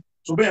fẹ́ rán mi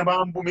so bẹ́ẹ̀ bá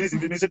ń bú mi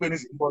nísìnyí bí mi ṣépè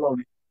nísìnyí ń bọ́ Ọlọ́run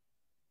ni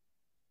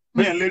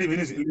bẹ́ẹ̀ ń lérí mi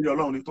nísìnyí lérí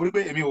Ọlọ́run ni torí pé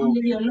èmi ò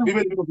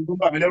bíbélì mi kò fi tó ń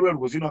bà mí lẹ́rù ẹ̀rù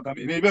kò sínú ọkàn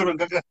mi ìbẹ̀rù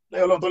nǹkan kan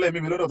lẹ́yìn Ọlọ́run tó lẹ́mí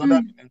mi lọ́dọ̀ tó dá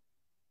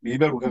mi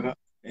ìbẹ̀rù kankan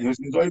èèyàn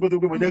sì ń sọ pé tó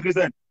pé mo jẹ́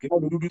Christian kí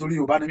wọ́n lo dúdú torí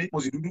Yorùbá ni mí mo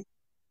sì dúdú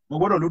mo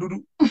gbọ́dọ̀ lo dúdú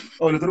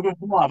ọ̀lẹ̀ torí pé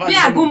fún àfáà bí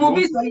àgúnmu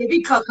bí ìsọ̀lẹ̀ bí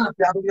kankan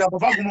yàtọ̀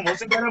fágúnmu mo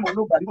sí gbẹ́rẹ́ mọ̀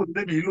ló gbà nígbò tó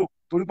débi yìí lò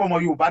torí pé ọmọ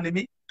Yorùbá ni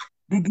mí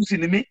dúdú sì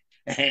ni mí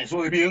so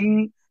èmi ń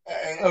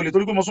ọ̀lẹ̀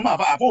torí pé mo súnmọ́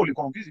àfáà ò lè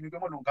confuse mi pé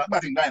mo lò nǹkan gbà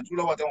tí nǹkan ẹ̀ tú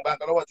lọ́wọ́ tẹ nǹkan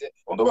kan lọ́wọ́ tẹ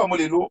ohun tó bá mo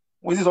lè lo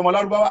mo sì sọmọ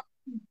Lárúbáwá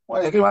wọn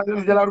yẹ kí wọn ṣe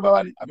jẹ́ Lárúbáwá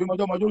ni àbí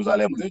mọjọ́ mọ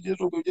Jerusalem ṣe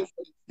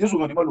Jésù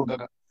kan ní mo lò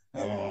kankan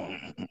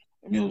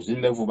èmi ò sí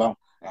lẹ́fù báwọn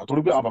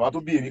torí pé àwọn bàbá tó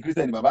bí èmi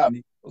Christian ni bàbá mi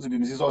ó sì bí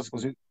mi sí ṣọ́ọ̀ṣì kò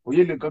sí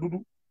òye lè nǹkan dúdú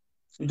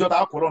ìjọ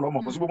ta kọ̀ lọ́nà ọmọ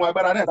kò sí gbogbo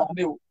agbára náà ta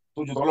ní o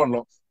tó ju tọ́lọ́run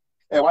lọ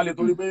ẹ wá lè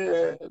torí pé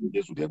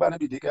Jésù tẹ gbá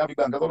níbi ìdíkẹ́ á fi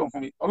gba nǹkan tọ́lọ́run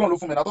fún mi Ọlọ́run ló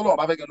fún mi náà tọ́lọ́run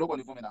bá fẹ́ kí n lóko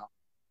ní fún mi náà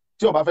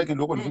tí ò bá fẹ́ kí n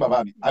lóko ní fún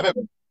bàbá mi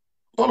abẹ́kọ̀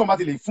tọ́lọ́run bá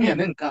ti lè fún yẹn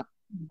ní nǹkan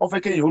ó fẹ́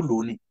kéèyàn ó lò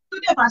ó ni. tó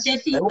dẹ̀ fàṣẹ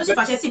sí ó sì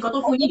fàṣẹ sí nǹkan tó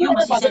fún yín yóò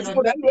mọ̀ ṣiṣẹ́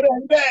lọ.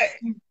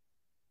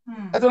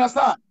 ẹ tó náà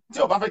sáà tí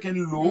ò bá fẹ́ kí n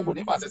lò ó kò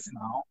ní fàṣẹ sí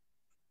náà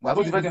gbà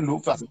tó ti fẹ́ kí n lò ó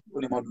fàṣẹ ó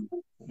ní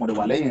mo lè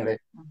wà lẹ́yìn rẹ̀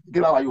kí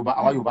ló àwa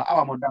Yorùbá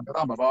àwa mọ̀ dáa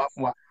táwọn bàbá wa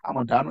fún wa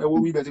àmọ̀ dànù ẹ wo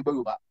wí bẹ́ẹ̀ ti gbọ́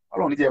Yorùbá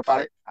Ọlọ́run ní jẹ́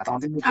parẹ́ àtàwọn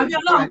tí mo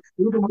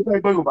fẹ́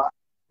gbọ́ Yorùbá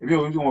èmi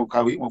ò wọn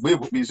kàwé wọn gbé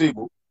èbò mi sọ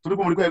èbò torí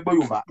pé mo rí pé ẹgbẹ́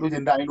Yorùbá ló jẹ́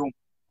ń dá yín lóhùn.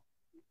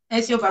 ẹ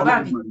ṣeun bàbá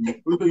mi.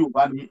 torí pé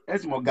Yorùbá ni ẹ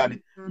sì mọ ga ni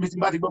bí ti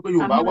bá ti gbọ́ pé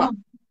Yorùbá wà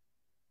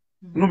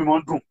inú mi máa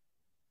ń dùn.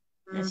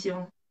 ẹ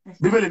ṣeun.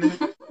 Bíbélì ni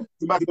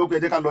tí bá ti gbọ́ pé ẹ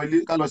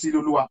jẹ́ ká lọ sí ilé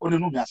Olúwa ó ní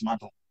inú mi á sì máa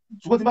dùn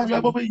ṣùgbọ́n tí bá ti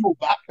gbọ́ pé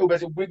Yorùbá ẹ bẹ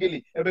ṣe gbégélé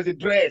ẹ bẹ ṣe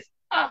dress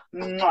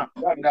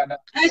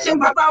ẹ ṣeun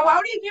bàbá wa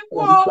orí mi kú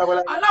o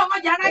Ọlọ́run má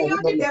jẹ́ aráyé ó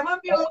tilẹ̀ mọ́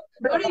bí o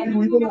orí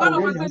mi kú o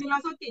Ọlọ́run má gbé mi lọ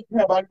sókè. ní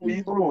àbá ní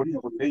yín tó lóun ò rí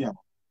yẹn kò lè yàn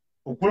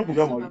òkú ló kù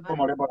fẹ́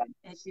ọmọ rẹ bọ́ra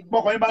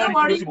bọ́kọ yín bá rí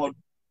kí ló sì mọ̀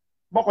ọdún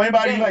bọ́kọ yín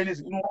bá rí báyìí ní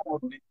inú wọn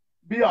ọdún ni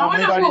bí àwọn ọmọ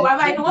yín bá rí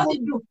bàbá inú wọn sì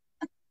dùn.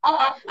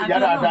 ìyá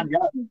dáadáa nìyá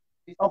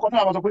ọkọ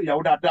náà wọ́n sọ pé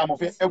ìyàwó dáadáa mo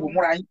fẹ́ ẹ wò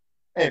múra yín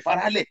ẹ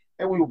faralẹ̀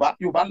ẹ wo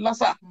Yorùbá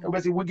lásà ẹ bẹ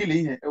ṣe wégele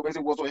yẹn ẹ bẹ ṣe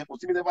wọṣọ yẹn kò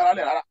síbi tẹ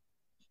faralẹ̀ rárá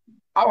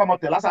àwọn ọmọ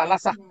tẹ lásà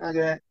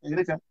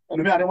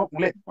ẹlòmíràn ni wọn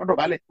kúnlẹ̀ wọn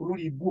dọ̀bálẹ̀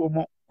olórí ibú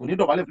ọmọ kò ní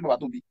dọ̀bálẹ̀ fún bàbá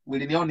tóbi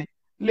wèrè ni ọ ni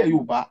ilẹ̀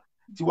Yorùbá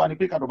ti wá ní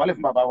pé ká dọ̀bálẹ̀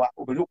fún bàbá wa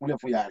obìnrin ó kúnlẹ̀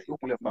fún ìyá rẹ̀ ó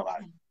kúnlẹ̀ fún bàbá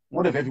rẹ̀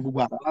wọn dẹ̀ fẹ́ fi gbogbo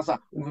àṣà lásà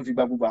wọn fẹ́ fi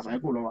gba gbogbo àṣà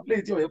yẹn kúrò lọ́wọ́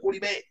lẹ́yìn tí ó yẹ kó rí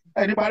bẹ́ẹ̀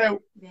ẹ ní parẹ́ o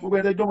gbogbo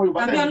ẹ̀ tẹ́jọ́ ọmọ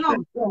Yorùbá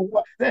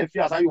tẹ́ fi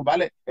àṣà Yorùbá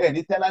lẹ̀ ẹ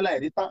ní tẹ́lá ẹ̀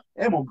ní tán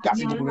ẹ mọ̀ gà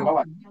sí gbogbo Yorùbá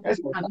wà ẹ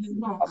sì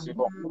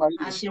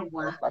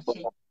mọ̀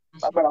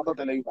lágbára tó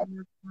tẹ̀lé Yorùbá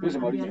yóò sì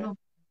mọ̀ rí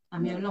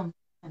yẹn.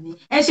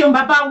 ẹ ṣeun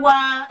bàbá wa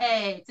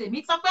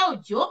Tèmítọ́pẹ́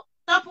Òjó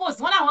Thomas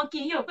wọn làwọn kì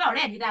í yín o pé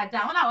ọ̀rẹ́ mi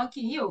dáadáa wọn làwọn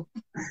kì í yín o.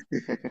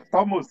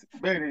 Thomas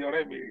bẹ́ẹ̀ ni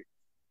ọ̀rẹ́ mi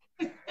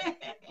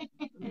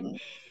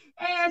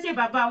ṣe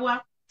bàbá wa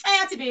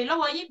a ti béèrè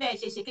lọ́wọ́ yín bẹ́ẹ̀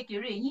ṣe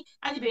kékeré yín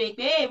a ti béèrè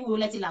pé ewu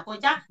lẹ ti là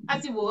kọjá a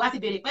ti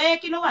béèrè pé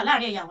kí ló wà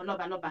láàrin ẹ̀yà àwọn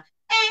lọ́balọ́ba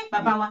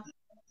bàbá wa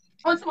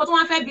ohun tí mo tún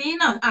wá fẹ́ bí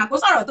náà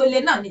àkóso ọ̀rọ̀ tó le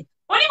náà ni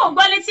ó ní mò ń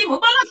gbọ́ létí mò ń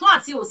gbọ́ lọ́tún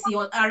àti òsì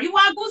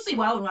àríwá gúúsù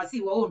ìwà oòrùn àti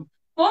ìwọ̀ oòrùn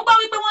mò ń gbọ́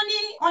wípé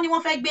wọ́n ní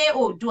wọ́n fẹ́ gbé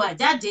Oòduà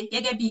jáde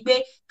gẹ́gẹ́ bíi pé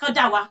kán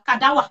dá wa ká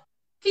dá wà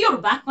kí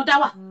Yorùbá kán dá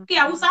wà kí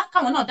Haúsá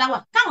káwọn náà dá wà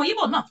káwọn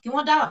Ìgbò náà kí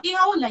wọ́n dá wà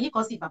ìhà ó lẹ́yìn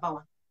kan sí bàbá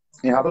wa.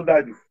 ìhà tó dáa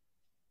jù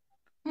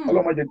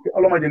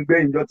ọlọ́mọdé ń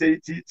gbẹ̀yìn jọ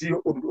tí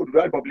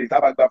Oòduà Republic tá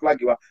a bá gba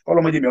fúláàgì wa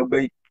ọlọ́mọdé mi ò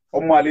gbẹ̀yìn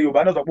ọmọ àlè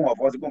Yorùbá náà sọ fún wọn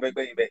fọwọ́ sí fún fẹ́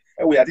gbẹ̀yìn bẹ́ẹ̀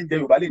ẹ wòye àti jẹ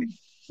Yorùbá lè ní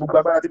gbogbo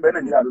agbára tí bẹ́ẹ̀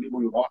Nàìjíríà lórí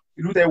Yorùbá wa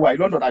ìlú tẹ wà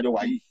ìlú ọ̀dọ̀ àjọ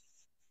wà yìí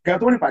kẹ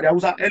tó ní ìpàdé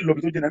Haúsá ẹ lọ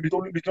bí tó jẹnà bí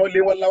tí wọ́n lé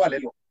wọn láwà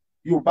lẹ́lọ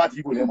Yorùbá ti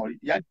Ìgbò lẹ́mọ̀ rí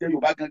ìyá jẹ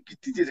Yorùbá gan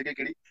kìtì tí èsè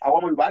kékeré àwọn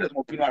ọmọ Yorùbá rẹ̀ tó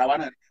mọ pinnu ara wa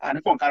náà àní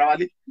pọ̀ nǹkan ara wa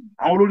lé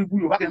àwọn olórí ibú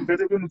Yorùbá kẹ́mi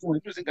fẹ́ẹ́ gbénu fún wọn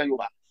ìtúsí nǹkan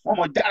Yorùbá wọn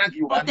mọ jára kí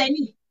Yorùbá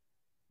ní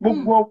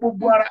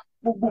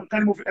gbogbo nǹkan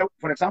ni mo fi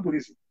for example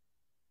nisi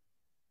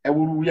ẹ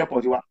wúru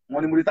airport wa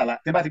wọn ní Muritala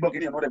tí n bá ti gbọ́ kí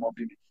ni ẹ̀ náà rẹ̀ mọ́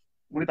bí mi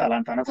Muritala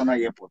international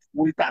airport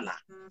Muritala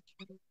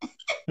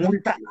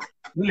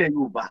nílẹ̀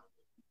Yorùbá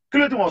kí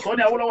ló ti wọ́n sọ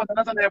ní Awólọ́wọ̀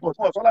international airport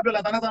wọ́n sọ lábẹ́lá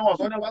international wọ́n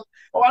sọ ní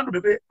ọwọ́ àndùn mi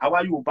pé àwa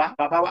Yorùbá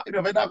bàbá wa ibi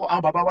ọ̀fẹ́ dákọ̀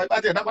àwọn bàbá wa bá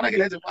tiẹ̀ dákọ̀ náà kí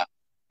lẹ́sìn wa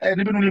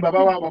níbínú ni bàbá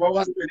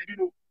wa sí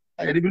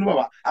níbínú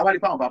bàbá àwa rí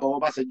pé àwọn bàbá wa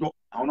bá ṣẹjọ́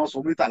àwọn náà sọ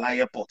Muritala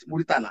airport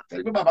Muritala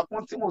tẹ̀lé pé bàbá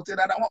kan tí wọ́n ṣe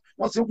dáadáa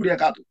wọ́n ṣe ókùnrin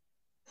ẹ̀ka tó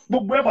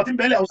gbogbo airport ń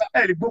bẹ̀lẹ̀ Haúsá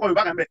ẹ̀ lè gbọ́kọ̀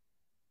Yorùbá kan bẹ̀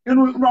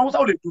inú Haúsá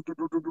ò lè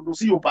dùdùdùdù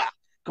sí Yorùbá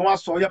kí wọ́n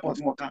sọ airport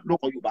wọn kan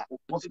lóko Yorùbá kò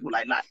pọ́sibù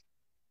láìláì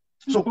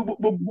so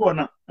gbogbo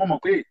ọ̀nà wọ́n mọ̀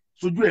pé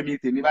sojú ẹ̀mí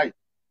tèmi báyìí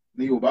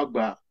ni Yorùbá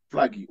gba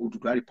flagi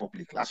Oòduà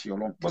Republic láṣẹ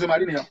Ọlọ́run bó ṣe máa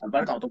rí nìyẹn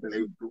àlùbáríkà àwọn tó tẹ̀lé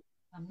Yorùbá.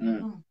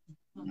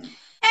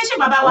 ẹ ṣe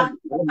bàbá wa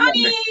wọ́n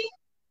ní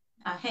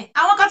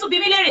àwọn kan tún bí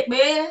mí léèrè pé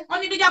wọ́n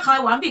ní díjà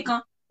kan wà níbì kan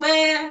pé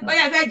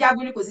bóyá ẹ fẹ́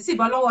jagun ni kò sí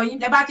síbọn lọ́wọ́ yín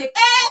lẹ bá ké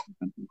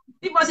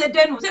bí mo ṣe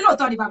dénú ṣé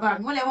lóòótọ́ ni bàbá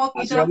mi wọ́n lẹ wọ́n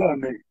pín iṣẹ́.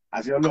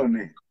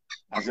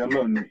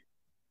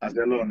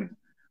 àṣẹ Ọlọ́run ni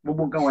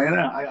gbogbo nǹkan wọ̀nyẹn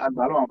náà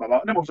àgbà lọ́wọ́ bàbá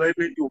ní mo sọ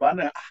pé Yorùbá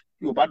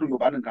dùn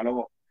Yorùbá nìkan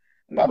lọ́wọ́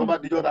nígbà tó bá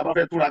dijọ́ tá a bá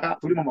fẹ́ túra ká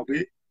torí mo mọ̀ pé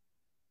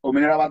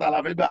òmìnira wa tá a la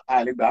fẹ́ gbà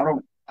àlè gbà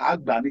rọrùn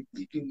àgbà ní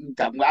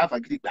jàǹgbà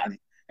àfàgídí gbà ní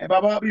ẹ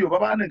bàbá bí Yorùbá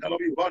bá nìkan lọ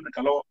bí Yorùbá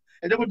nìkan lọ́wọ́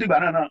ẹ jẹ́ kó dìgbà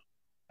náà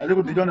ẹ jẹ́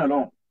kó dijọ́ náà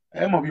lọ́hùn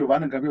ẹ mọ̀ bí Yorùbá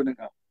nìkan bí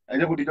nìkan ẹ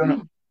jẹ́ kó dijọ́ náà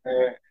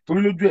torí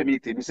lójú ẹ̀mí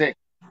tèmi sẹ́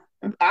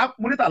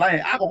Muritala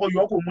yẹn àkọ́kọ́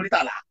yọ kó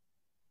Muritala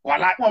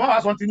wàhálà wọn bá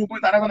wa sọ Tinubu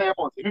international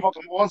airport èmi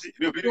fọkàn mọ́ sí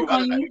èmi ò bí Yorùbá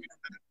nìkan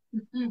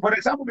for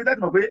example bí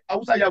tẹ́tí mọ̀ pé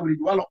Haúsá ya wèrè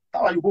jù wá lọ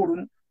táwa Yorùbá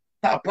òrùn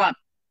tá a plan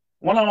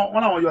wọn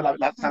làwọn yọ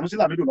Sanusi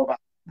Lamido lọ́ba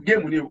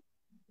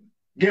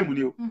géèmù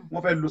ni o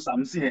wọ́n fẹ́ lo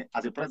Sanusi yẹn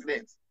as a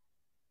president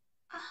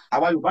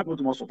àwa Yorùbá tó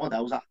ti mọ̀ support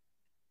Haúsá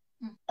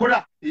kódà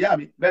ìyá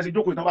mi bẹ́ẹ̀ sì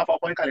jókòó ìtàn bá fa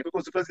ọkọ yín kalẹ̀ pé kò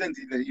sí president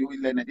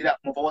ilẹ̀ Nàìjíríà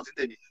mo fọwọ́ sí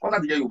tèmi kọ́ńtà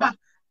ti jẹ́ Yorùbá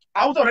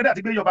Haúsá ọ̀rẹ́dà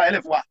àti gbé Yorùbá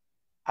ẹlẹ́ fún wa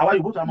àwa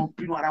Yorùbá tó àmọ̀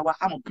pinnu ara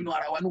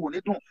wa ní wò ní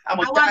dùn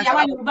àmọ̀ jáde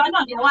àwa Yorùbá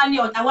náà ni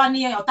àwa ní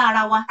ọ̀tá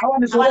ara wa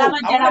àwa la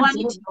máa ń jẹra wa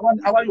nídìí.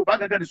 àwa Yorùbá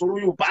gẹ́gẹ́ ní sọ̀rọ̀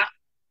Yorùbá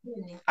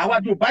àwa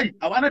Yorùbá yìí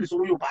àwa náà ní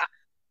sọ̀rọ̀ Yorùbá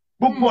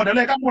gbogbo ọ̀dọ̀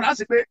lẹ́yìn ká múra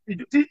sí pé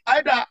tí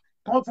àìdá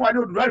kan fún wa ní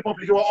Oòduà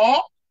Republic wọ ọ́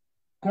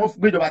kan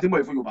gbéjọba tí ń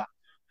bọ̀ fún Yorùbá.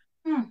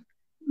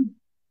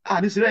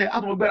 àní sílẹ̀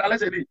àtúntò gbẹ́ra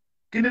alẹ́sẹ̀ ni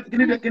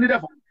kíní dẹ̀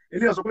fún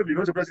ilé ọ̀sọ́ pé bìbí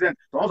ó ṣe president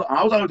tọ́wọ́ sọ àwọn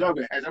Haúsá ló jẹ́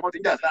ọ̀gbẹ̀ ẹ̀sẹ̀ kan ti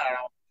ń jà sí lára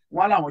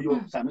wọn láwọn yọ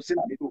Sanusi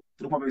Lamido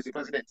tó kọ́ fẹ́ ṣe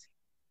president.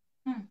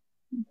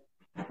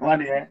 wọ́n á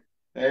ní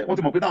wọ́n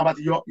ti mọ̀ pé táwọn bá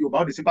ti yọ Yorùbá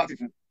ó di sympathy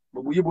fún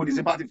gbogbo Yíbo di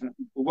sympathy fún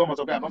gbogbo ọmọ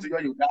sọ pé àbọ̀ ti yọ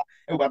Yorùbá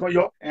ẹgbà tó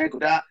yọ kò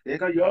dáa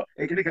ẹ̀ka yọ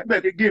èkìní kan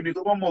bẹ́ẹ̀ géèmù ni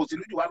tó kọ́ mọ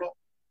òṣèlú jù wá lọ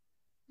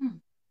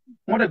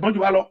wọ́n dẹ̀ gbọ́n jù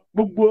wá lọ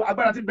gbogbo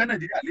agbára tí bẹ́ẹ̀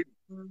Nàìjíríà lé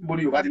níbo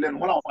ni Yorùbá ti lẹ́nu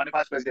wọ́n làwọn fún wa ní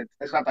vice president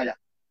extra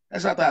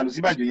tire ló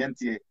sí bàjẹ́ yẹn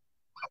tiẹ̀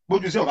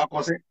bójú sí ọ̀gá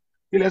kọsẹ́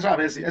ilẹ̀ extra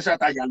fẹ́ sí extra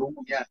tire ló ń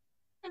mú yẹn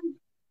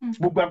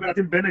gbogbo agbára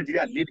tí bẹ́ẹ̀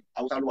Nàìjíríà lé ní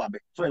Haúsá ló wà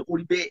bẹ́ẹ̀ sọ ẹ̀ kó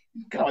rí bẹ́ẹ̀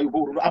kí àwọn Yorùbá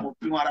òru àmọ̀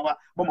pinnu ara wa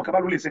bọ́mọ̀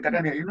kábàlú lè ṣe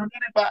kankan ní ẹnu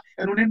nípa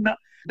ẹnu níná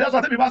dáṣọ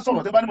àti mi bá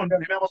sọ̀rọ̀ tẹ́ bá ní mọ̀ nígbà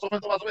mi máa sọ fẹ́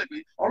tó bá sọ fẹ́ pé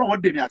Ọlọ́run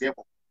dèmi àti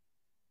ẹ̀kọ́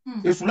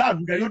èṣù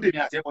láàlú gan yóò dèmi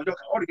àti ẹ̀kọ́ ọjọ́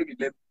kan ọ̀rẹ́ kébì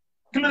lẹ́nu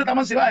kí ló dé ta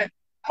máa ń ṣe báyẹn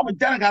àwọn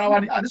jáde ara wa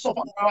ni àti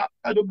sọ̀fọ̀ ara wa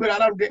kájọ gbéra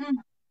alárugẹ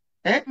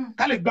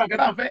ká lè gba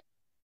àgẹ́dá fẹ́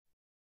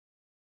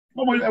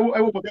bọ́mọ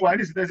ẹwọ pọ̀tẹ́ wà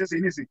ní ìsìn tẹ́sẹ̀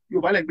ní ìsìn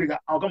Yorùbá lẹ́ gbéga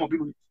àwọn kan mọ̀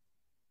bínú ni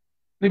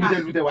níbi tẹ́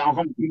ìlú tẹ́ wà àwọn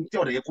kan mọ̀ bínú tí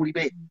ọ̀rẹ́ yẹ kórí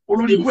bẹ́ẹ̀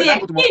olórí ìwé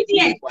ìdáàbò tó mọ̀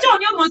tí ò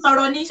ní ọmọ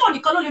sọ̀rọ̀ ni tí ò ní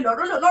kọ́ ló lè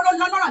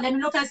lọ́rọ̀ lẹ́nu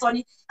ló fẹ́ sọ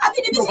ni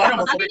abínibí sí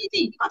àpọ̀tà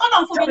bínísì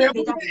ọlọ́run fún mi ní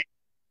ìgbéga.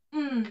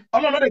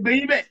 Ọlọ́run lè gbé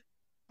yín bẹ́ẹ̀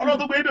Ọlọ́run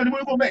tó gbé yín bẹ́ẹ̀ ni mo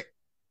ní kó bẹ́ẹ̀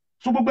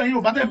so gbogbo ẹ̀yin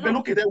Yorùbá tẹ́ bẹ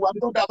lókè tẹ́ wà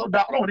tó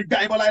dáa Ọlọ́run ní já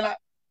yín bọ́ láyé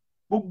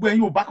gbogbo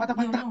ẹ̀yin Yorùbá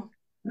pátápátá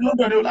ní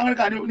London ni o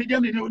lamẹ́ríkà ni o ní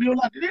Germany ni o ní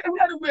Holland ní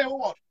everywhere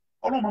world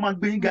Ọlọ́run máa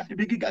gbé yín ga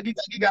ibi gíga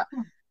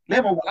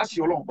lẹ́ẹ̀mọ̀ wà láṣì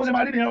Ọlọ́run bó ṣe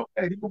máa rí nìyẹn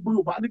ẹ̀rí gbogbo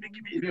Yorùbá níbi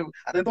kíbi èmi o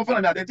àtẹ̀tọ́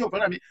fẹ́ràn mi àtẹ̀tí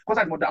òfẹ́ràn mi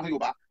kọ́sà ni mo dá fún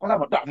Yorùbá kọ́sà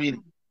mo dá fún yín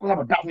kọ́sà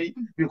mo dá fún yín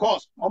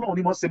because Ọlọ́run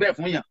ni mo ṣe bẹ́ẹ̀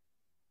fún yàn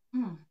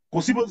kò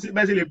sí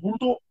bẹ́ẹ̀ ṣe lè burú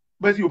tó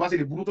bẹ́ẹ̀ sí Yorùbá ṣe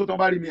lè burú tó tán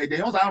bá rí mi ẹ̀jẹ̀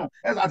yẹn sàárùn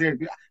ẹ̀ sàtì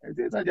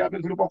ẹ̀ sàjẹ́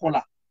abẹ́rẹ́ torí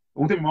pọ́kànlá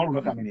òun tẹ̀mí máa ń rùn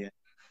lọ́kàn mi nìyẹn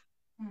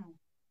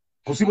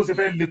kò sí bó ṣe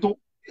fẹ́ le tó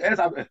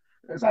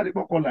ẹ̀ sàtì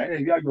pọ́kànlá ẹ̀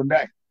yá yọ̀ǹda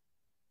ẹ̀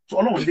so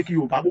Ọlọ́run ní kí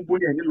Yorùbá gbogbo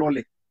yẹn ní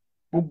lọlẹ̀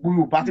gbogbo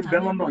Yorùbá ti bẹ́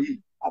lọ́nà yìí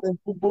àti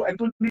gbogbo ẹni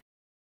tó ní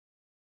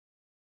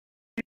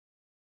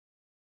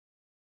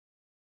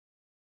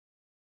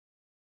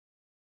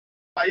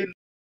ayé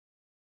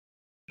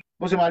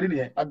bó ṣe máa rí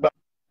nìyẹn agbá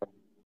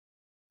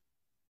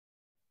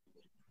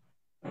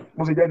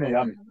bó ṣe jẹ́ ní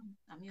ìyá mi.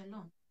 àmì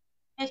Ọlọ́run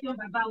ẹ ṣeun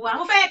bàbá wa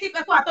mo fẹ́ kí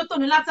pẹ́kọ́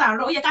àtótónu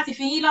látàárọ̀ ó yẹ ká ti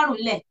fi yín lọ́rùn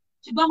lẹ̀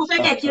ṣùgbọ́n mo fẹ́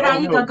kẹ́ kíra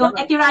yín gangan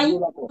ẹ kíra yín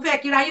mo fẹ́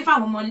kíra yín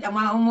fáwọn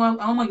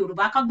ọmọ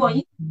Yorùbá kan gbọ́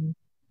yín.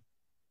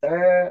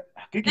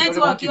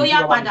 nẹ́tíwọ̀kì ó yá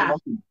padà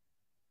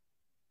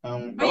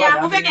ó yá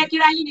mo fẹ́ kẹ́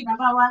kíra yín ni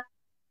bàbá wa.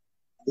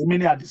 èmi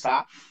ni Àdìsá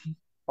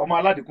ọmọ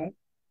aládìkún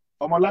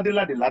ọmọ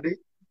ládéládéládé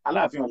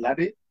aláàfin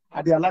ọ̀ládé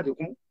adé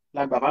aládìkún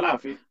làgbàfà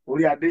láàfin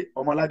orí adé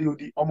ọmọ aládé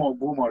odi ọmọ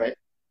ògbómọ rẹ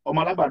ọmọ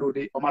alágbàdo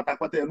òde ọmọ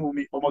atapẹtẹ ẹnu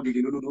omi ọmọ gègé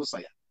lólódó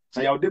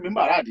ṣàyà òde mi ń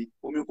bà ráàdì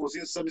omi kò sí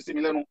sẹmi sí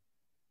mi lẹ́nu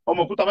ọmọ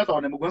òkúta mẹ́ta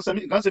ọ̀nà ìmùgbọ́n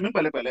sẹmi nǹkan sẹmi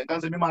pẹ̀lẹ́pẹ̀lẹ́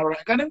nǹkan sẹmi máa rọra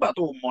nǹkan nígbà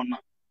tó mọ̀nà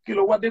kí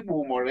ló wá dégbò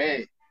mọ̀ rẹ̀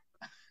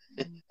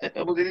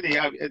ẹ bó ti ní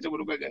ìyá ẹ tí mo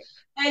dúpẹ́ gẹ̀.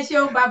 ẹ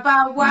ṣeun bàbá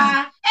wa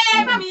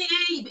bá mi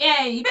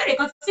ìbéèrè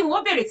kan tí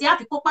wọ́n béèrè tí a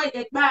fi kópa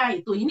gba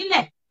ètò yìí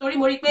nílẹ̀ torí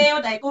mo rí i pé ó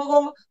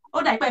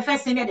dà pé ẹ fẹ́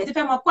sinmi ẹ̀dẹ̀ tí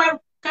fẹ́ mọ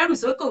kẹrù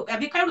sókò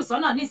àbí kẹrù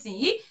sọ́nà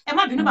nísìnyí ẹ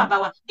má bínú bàbá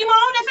wa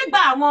ìmọ̀ràn ó lè fẹ́ gba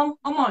àwọn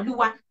ọmọ ìlú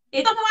wa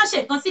èyí tó fẹ́ wá ṣe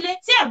nǹkan sílé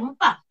tí ẹ̀rù ń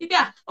bà wípé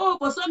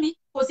kò sómi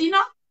kò sí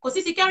iná kò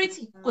sí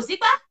security kò sí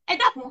gbá ẹ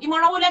dákun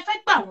ìmọ̀ràn wo lẹ fẹ́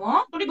gbà wọ́n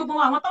torí gbogbo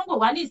àwọn tó ń wò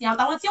wá nísìnyí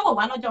àtàwọn tí ó wò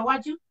wá lọ́jọ́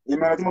iwájú.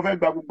 ìmọ̀ràn tí mo fẹ́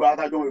gba gbogbo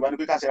adájọ́ Yorùbá ni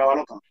pé ká ṣera wa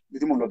lọ́kàn bí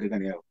tí mo lọ gẹ́gẹ́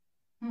nìyẹn o.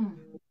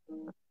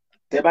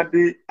 tẹ bá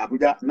dé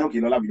Àbújá náà kì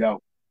í lọ l'Àbújá o.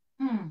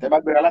 tẹ bá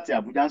gbéra láti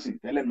Àbújá ńsìn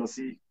tẹ́lẹ̀ lọ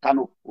sí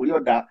Kano orí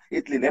ọ̀dà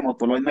Italy lẹ́mọ̀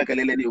tọ̀lọ́ iná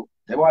kẹlẹ́lẹ́ ni o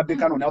tẹ bá wá dé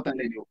Kano ní ọ̀tàn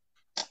lẹ́ni o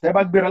tẹ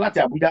bá gbéra láti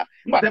Àbújá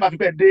nígbà tẹ bá fi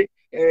pẹ́ dé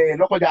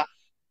Lọ́kọ́jà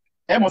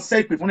ẹ mọ̀ sẹ́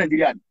ìpè fún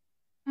Nàìjíríà ni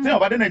tí wọn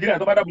bá dé Nàìjíríà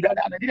tó bá dé Àbújá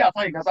Nàìjíríà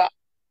fún ìgbà sá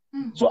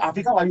so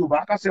àfi káwa Yorùbá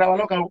ká ṣera wa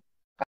lọ́kàn o.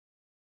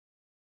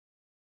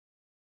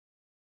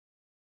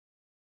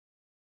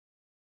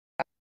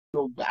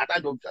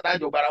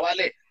 adájọ́ gbara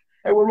wálẹ̀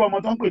ẹ wo orú ọmọ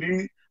tó ń pè ní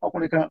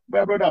ọkùnrin kan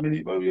bẹ́ẹ̀ brọ́dà mi ni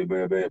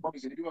bẹ́ẹ̀ bọ́ mi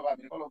sì ní bí bàbá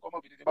mi ni kọ́mọ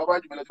fi ní bàbá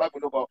jùmọ̀ lẹ́tí bá gbé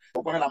lóko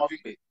ọkùnrin làwọn fi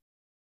pè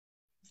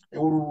ẹ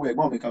wo orú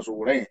ẹ̀gbọ́n mi kan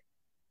ṣòwò rẹ̀ yẹn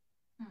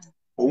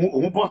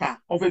òun bọ́ta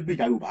wọ́n fẹ́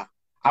gbèjà Yorùbá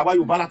àwa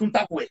Yorùbá la tún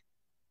takò ẹ̀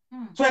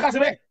sọ ẹ ká ṣe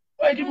bẹ́ẹ̀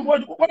ó yẹ kí gbogbo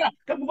ọjọ́ kódà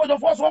kí gbogbo ọjọ́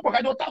fọ́ọ̀sowọ́pọ̀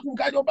kájọ takò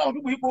kájọ bá àwọn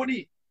pípọ̀ ipò ní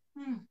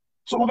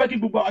so mo fẹ́ kí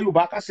gbogbo àwọn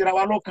Yorùbá ká ṣera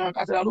wa lọ́kàn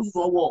ká ṣera lóṣù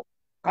ọwọ́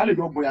ká lè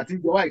jọ gbọ̀yà tí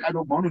ń jẹ wáyé kájọ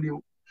gbọ̀n nù ni o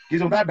kì í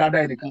ṣe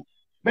dáadáa ẹnìkan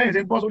bẹ́ẹ̀ ṣe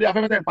ń bọ́ sórí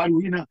afẹ́fẹ́ tẹ̀ ń pariwo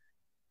yìí náà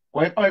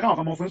ọ̀yẹ́ káwọn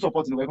kan mọ fún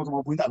support ní ọ̀yẹ́ kan tó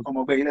mọ fún tàbí kan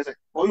mọ gbẹ́ yín lẹ́sẹ̀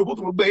ọ̀yẹ́ òbó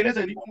tó mọ gbẹ́ yín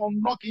lẹ́sẹ̀ ní ọmọ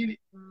náà kì í ni.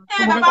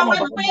 bàbá wa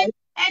ẹ pé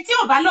ẹ tí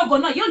ò bá lógo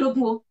náà yóò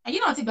lógun o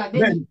ẹ̀yin náà ti gbàgbé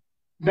ni.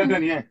 dandan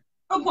nìyẹn.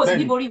 gbogbo òsì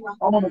ní borí wa.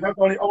 ọmọ mi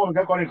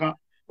kẹ́kọ̀ọ́rin kan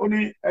ó ní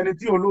ẹni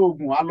tí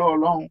olóògùn alọ́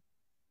Ọlọ́run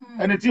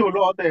ẹni tí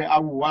olóòtẹ̀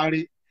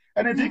awùwárí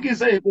ẹni tí kì í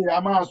ṣe èpè a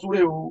máa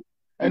súré o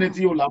ẹni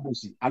tí ó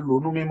làbòsí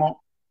alòónú mímọ́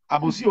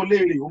àbòsí ò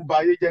léèrè ó ń ba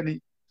ayé jẹ́ ni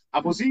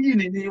àbòsí yìí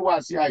ni ní wá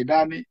sí àìdá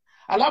ni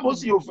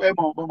alábòsí ò fẹ́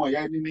mọ ọmọ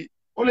ìyá ẹni ni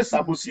ó lè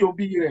ṣàbòsí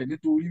òbí rẹ̀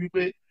nítorí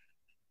wípé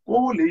ó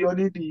lè yọ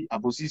nídìí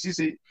àbòsí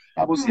ṣíṣe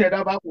àbòsí ẹ̀dá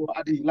bá pọ̀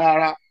adì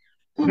lára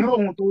kò ní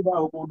ohun tó dá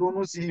òkò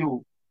dónú sí o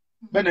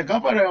bẹ́ẹ̀nìkan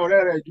fẹ́rẹ̀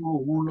ọ̀rẹ́ rẹ̀ ju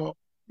òun lọ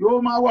yóò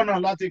máa wọ̀nà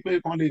láti pé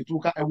kan lè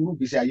túká ẹwúrú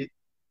gbèsè ayé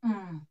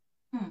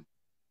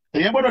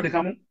èyàn gbọ́dọ̀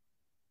nìkan mú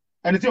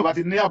ẹni tí ò bá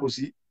ti ní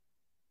àbòsí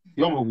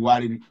yóò mọ̀ òwúwa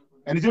rí ni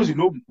ẹni tí ó sì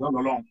lóògùn yóò lọ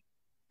lọ́run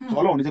tí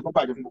Ọlọ́run ní jẹ́ kó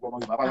bàjẹ́ fún gbogbo ọmọ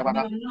Yorùbá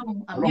pátápátá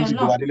Ọlọ́run sì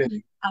gbé wa délẹ̀ ni.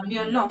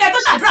 ẹ tó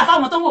ṣàdúrà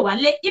fáwọn tó ń wò wá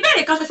lé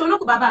ìbéèrè kan ṣoṣo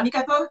olókùn bàbá mi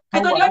kẹtọ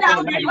ní ó dá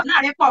obìnrin wà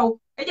láàrin pọ̀ o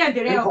ẹ jẹ́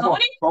ìbéèrè ọkàn ó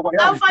ní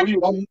àǹfààní.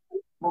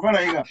 mo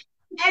fẹ́ràn yín gan.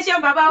 ẹ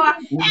ṣeun bàbá wa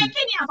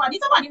kí ni àǹfààní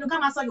tó wà nínú ká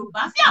máa sọ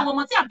Yorùbá sí àwọn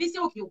ọmọ tí a bí sí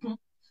òkè òkun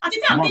àti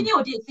tí a bí ní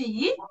òde ìsìn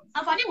yìí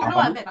àǹfààní wo ló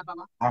wà ńbẹ̀ bàbá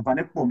wa.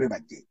 àǹfààní pọ̀ ńbẹ̀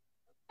bàjẹ́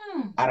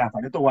ara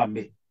àǹfààní tó wà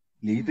ńbẹ̀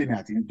lèyí tèmi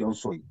àti ìjọ ń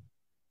sọ yìí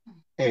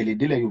ẹ lè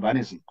délẹ̀ Yorùbá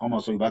nìsín kọ́ mọ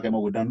sọ Yorùbá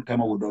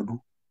kẹ́mọ wò dọ́dún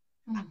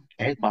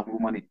ẹ pa fún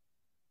mọ́ni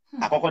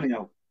àkọ́kọ́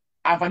nìyẹn o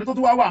àǹfààní tó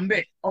tún wá wà ń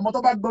bẹ̀ ọmọ tó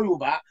bá gbọ́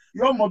Yorùbá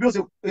yóò mọ bí ó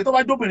ṣe èyí tó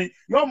bá jóbìnrin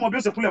yóò mọ bí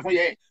ó ṣe kúnlẹ̀ fún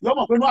yẹ yóò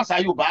mọ̀ pé inú àṣà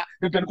Yorùbá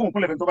dandan ni kóun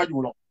kúnlẹ̀ fún tó bá jù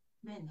lọ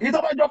èyí tó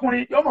bá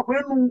jọkùnrin yóò mọ̀ pé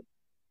inú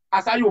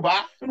àṣà Yorùbá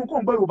inú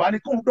kóun gbọ́ Yorùbá ni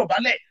kóun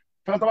dọ̀bálẹ̀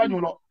fún tó bá jù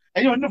lọ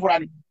ẹ̀yin ò ní fura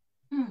ni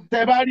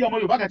tẹ́ bá rí ọmọ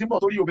Yorùbá kan tí ń bọ̀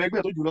torí Yorùbá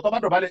ẹgbẹ́ tó jù lọ tó bá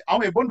dọ̀bálẹ̀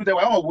àwọn èèbó nù tẹ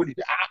wà wọ́n wò ní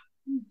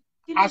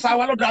àṣà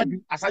wa ló dáa jù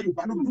àṣà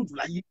Yorùbá ló dùn jù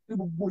láyé ní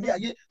gbogbo ilé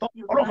ayé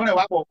Ọlọ́run rẹ̀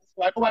wá pọ̀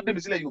ó wá débi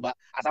sílẹ̀ Yorùbá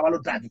àṣà wa ló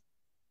dáa jù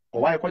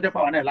ọwọ́ ẹ̀kọ́ jẹ́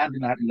pàwọn náà láti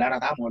lára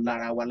táwọn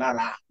lára wa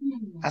lára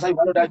àṣà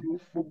Yorùbá ló dájú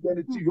gbogbo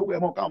ẹni tí yóò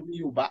ẹmọ káwọn ní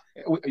Yorùbá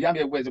ìyá mi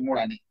ẹgbẹ́ ẹsẹ̀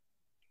múra ni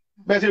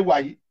bẹ́ẹ̀ ṣe wà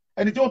yìí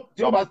ẹni tí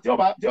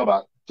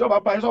ọba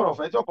bá yín sọ̀rọ̀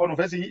fẹ́ tí ọkọ̀ ọ̀nà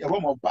fẹ́ sí ẹ̀rọ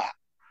ọmọ bá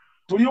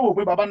torí yóò wò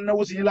pé bàbá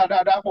náwó sí yín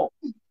dáadáa pọ̀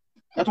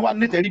ẹ tún wá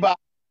ní tẹríba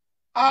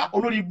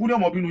olórí ibú ní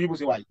ọmọ bínú yìí bó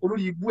ṣe wà yìí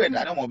olórí ibú ẹ̀dá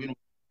ní ọmọ bínú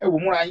ẹ wò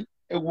múra yín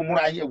ẹ wò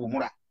múra yín ẹ wò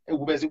múra ẹ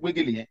wò bẹ́ẹ̀ sí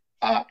gbégélé yẹn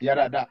ìyá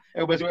dáadáa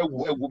ẹ wò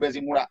bẹ́ẹ̀ sí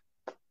múra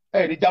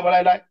ẹ ní jábọ́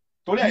láéláé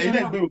torí ẹ̀yin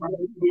náà gbé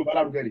Yorùbá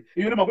lárugẹ rẹ̀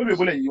èyí ló mọ̀ pé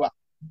bèbó lẹ̀ yìí wà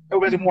ẹ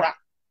wọ́n ti múra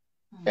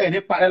ẹ ní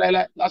parẹ́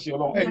láíláí láti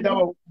Ọlọ́run ẹ ní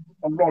jábọ̀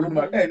Ọlọ́run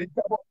lónìí ẹ ní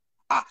jábọ̀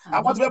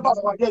àwọn tí wọ́n bá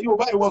sọ̀rọ̀ jẹ́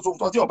Yorùbá ìwọ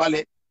sọ̀tọ̀ tí ọba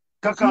lẹ̀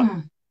kankan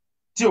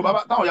tí Yorùbá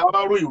táwọn yàrá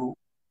bá ró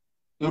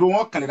èrò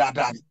wọn kàlẹ̀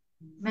dáadáa ni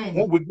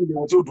wọ́n gbé gbé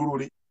wọn tí ó dúró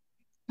re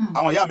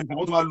àwọn ìyá mi kan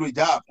wọ́n tún máa lo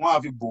ìjà wọn á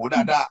fi bò ó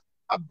dáadáa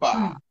àbà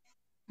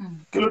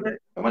kí ló dé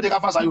ẹ má jẹ́ ká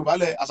fàṣà Yorùbá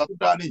lẹ̀ àṣà tó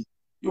dáa ní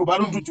Yorùbá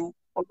ló dùn ju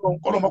Ọlọ́run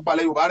kọ́lọ́mọ́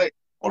palẹ̀ Yorùbá rẹ̀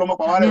ọlọ́mọ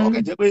pa wá rẹ̀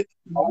ọkẹ́ jẹ́ pé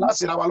àwọn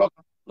aláṣẹra wa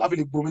lọ́kàn láfi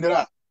lè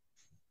gbòmìnira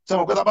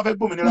sẹ́wọ̀n pé tá a bá fẹ́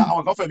gbòmìnira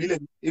àwọn kan fẹ̀mí lẹ̀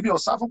èmi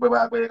ọ̀sá fún pé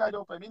báyà pé kájọ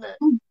fẹ̀mí lẹ̀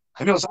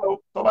èmi ọ̀sá o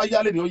tó bá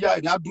yálé ni ó yá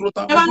èmi á dúró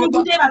tán. ẹ bá mi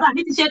búdé bàbá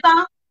mi ti ṣe tán.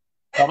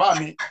 bàbá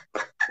mi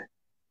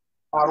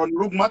àrò ní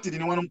rogun mátìdì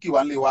ni wọ́n ń kí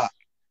wa ń lé wa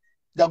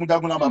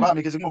jagunjagun la bàbá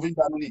mi kì í ṣe kí mo fi ń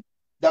gbanú ni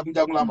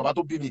jagunjagun la bàbá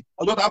tó bí mi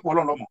ọjọ́ tá a pọ̀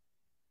ọlọ́run lọ́mọ.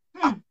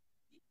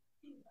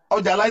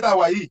 ọjà láyé tá a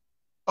wà yìí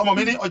ọmọ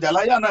mi ní ọjà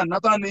láyé náà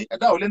nátán ni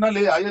ẹ̀dá ò lé náà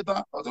lé ayé tán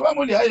ọ̀sẹ̀ wàá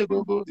mo lè ayé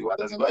gbogbo ìwà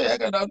tẹ̀sìn lọ́yẹ̀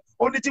ẹ̀kẹ́ dáa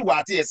ó ní tiwa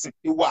àti ẹ̀sìn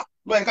ìwà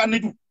lọ́yẹ̀ ká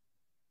níjù.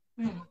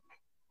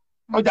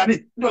 ọjà ní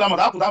ní ọ̀la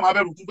mọ̀tà àkùtà máa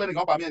bẹ̀rù fún pẹ́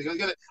nìkan pàmì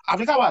ẹ̀sìn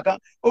àfi káwà kan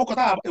ó kọ́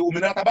tá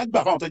òmìnira tá a bá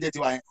gbà fáwọn tó jẹ́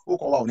tiwa yẹn ó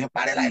kọ́ wa ò ní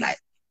parẹ́ láéláé.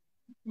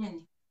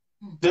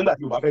 nígbà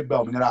tí Yorùbá fẹ́ gba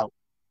òmìnira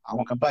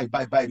àwọn kan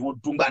báyìí ni wọ́n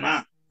dún gbà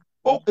náà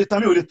ó ìtàn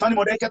mi ò lè tán ní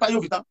Mọdákẹ́kẹ́ tá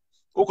yóò fi tán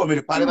ó kọ́ mi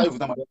lè parẹ́ tá yóò fi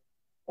tán Mọdákẹ́kẹ́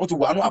ó ti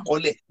wà nú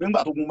àkọọ́lẹ̀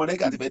nígbà tó gun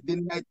Mọdákẹ́kẹ́ àti fẹ́ dé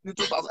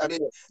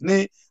ní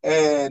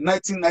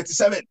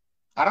 1997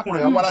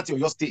 arákùnrin kan wá láti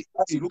Ọ̀yọ́ state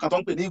láti ìlú kan tó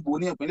ń pè ní Ìgbòho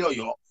ní ìpínlẹ̀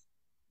Ọ̀yọ́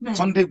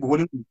Sunday Ìgbòho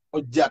ní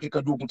ọjà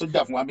akíkanjú ogun tó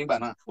jà fún wa nígbà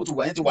náà ó ti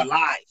wà yẹn ti wà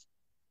láì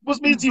bó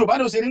sì tí Yorùbá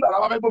ní òṣèré nígbà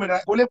láwọn fẹ́ gbòmìnira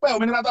kò lè pẹ́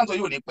òmìnira táǹtọ̀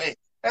yóò ní pẹ́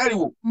ẹ̀rì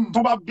wò tó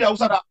bá bí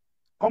Haúsá da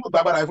kọ́ mọ̀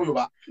gbàgbára ẹ̀ fún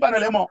Yorùbá nígbà náà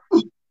lẹ́mọ̀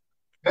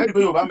ẹ̀rì pé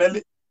Yorùbá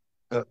mẹ́lẹ́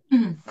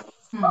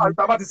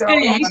tábà ti sẹ́wọ́n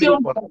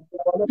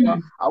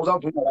Haúsá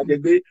tó ń yàrá jẹ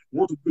gbé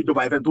wọ́n tún gbé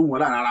ìjọba ìfẹ́ tó wù wọn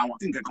láàrin ara wọn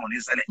tí nǹkan kan ò ní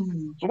ṣẹlẹ̀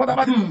ṣùgbọ́n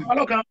tábà ti sẹ́wọ́n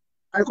ọlọ́kan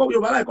àìkọ́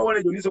Yorùbá láìkọ́ wọlé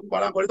ìjọ ní sẹ́kù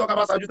para nkọ́rí tọ́ka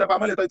bá ṣáájú tẹ́fà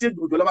mọ́lẹ̀ tó tí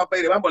ìjọ lọ́ba pẹ́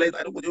rẹ̀ bá ń bọ̀ lẹ́yìn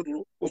tàbí kò tí ó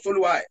dúró kò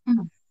sólúwa ẹ̀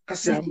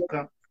kásìrà mọ́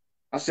kan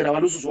àṣẹra wa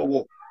lóṣooṣù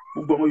ọwọ́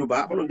gbogbo ọmọ Yorùbá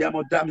ọlọ́jà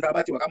mọ́ dá mi tá a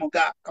bá ti wà ká mọ́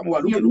ká ká mọ́ wà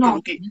lókè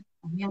lókè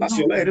láti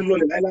ọ̀la ẹ̀rí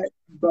lọ́lẹ̀ láíláí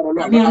gbọ́rọ̀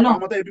lọ́wọ́ àwọn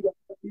ọmọ tẹ́lẹ̀ bí wọ́n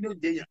yóò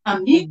jẹ yàn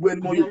gbogbo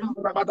ẹni mọ́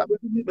Yorùbá pátá pé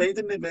tí nífẹ̀ẹ́ yín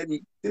tí nífẹ̀ẹ́ mi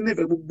tí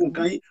nífẹ̀ẹ́ gbogbo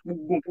nǹkan yín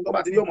gbogbo nǹkan tó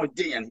bá ti rí ọmọ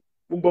jẹ yàn ni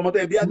gbogbo ọmọ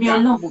tẹ́lẹ̀ bí àgbà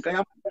gbogbo nǹkan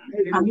yà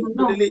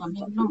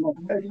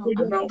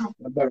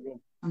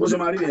ó ṣe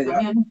máa rí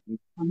ẹ̀yà.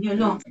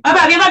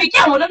 bàbá mi bá mi kí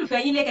àwọn olólùfẹ́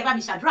yín lẹ́kẹ̀ẹ́ bá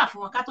mi ṣàdúrà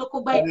fún wọn ká tó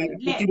kó gbá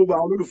ìpínlẹ̀. kí gbogbo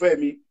àwọn olólùfẹ́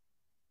mi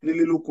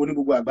nílé lóko ní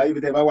gbogbo àgbáyé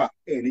bí tẹ́ bá wà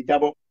ẹ̀ ní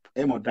jábọ́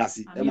ẹ mọ̀ dá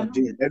sí ẹ mọ̀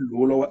jẹyàn ẹ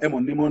lówó lọ́wọ́ ẹ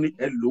mọ̀ nímọ́ní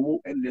ẹ lówó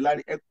ẹ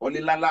nílárí ẹ kọ́lé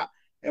lálá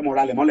ẹ mọ̀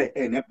ralẹ̀ mọ́lẹ̀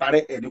ẹ ní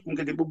parẹ́ ẹ ní kún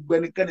kékeré gbogbo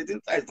ẹnikẹ́ni tí ń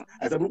ta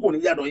àìsàn burúkú ò ní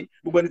yàdọ̀ yín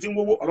gbogbo ẹni tí ń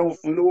wówó Ọlọ́run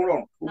fún yín lówó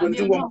rọrùn gbogbo ẹni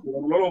tí ń wọ́n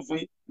Ọlọ́run fún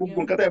yín gbogbo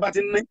nǹkan tẹ́ ẹ bá ti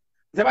ní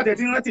tẹ́ bá ti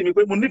rántí mi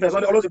pé mo nífẹ̀ẹ́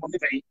Sunday Ọlọ́run sì mo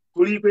nífẹ̀ẹ́ yín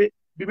torí pé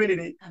Bíbélì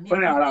ni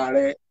fẹ́ràn ara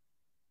rẹ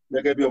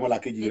gẹ́gẹ́ bí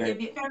ọmọlàkejì rẹ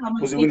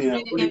ó sì wí nìyẹn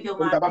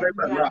oníta bá fẹ́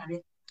gbàdúrà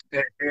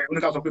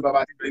oníkà sọ pé bàbá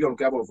àti ìbẹ̀rẹ̀ ọ̀run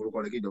kí á bọ̀ forúkọ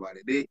rẹ̀ kí ìjọba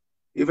rẹ̀ dé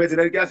ìfẹ́ ti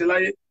rẹ̀ kí á ṣe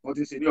láyé wọ́n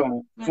ti ń ṣe ní ọ̀run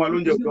fún wa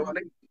lóúnjẹ òjò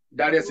ọ̀lẹ́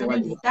dárí ẹ̀ṣẹ̀ wa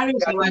jù wá dárí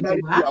ẹ̀ṣẹ̀ wa jù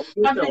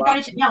wá dárí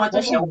ẹ̀ṣẹ̀ ní àwọn tó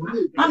ṣẹ̀ wá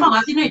má fà wá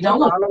sínú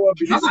ìdánwò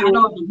má fà wá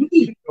lọ́wọ́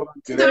bìbítì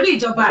nítorí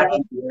ìjọba rẹ̀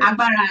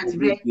agbára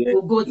tirẹ̀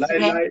ògo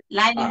tirẹ̀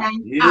láéláé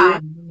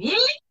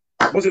àmín.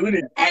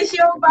 ẹ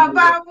ṣeun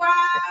bàbá wa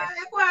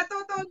ẹ kú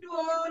àtótó dùn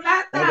ó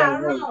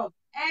látàárọ̀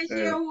ẹ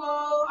ṣeun o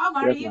ọmọ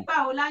rí ipa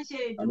o láṣẹ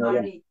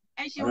Èdùmàrè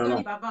ẹ ṣeun tó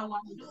ní bàbá wa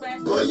dúpẹ́.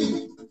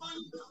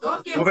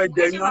 mo fẹ́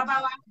jẹ iná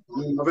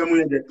mo fẹ́ mú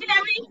yẹn jẹ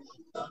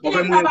mo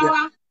fẹ́ mú yẹn jẹ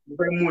mo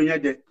fẹ́ mú yẹn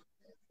jẹ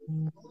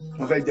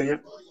mo fẹ́ jẹ yẹn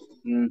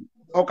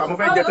ọkà mo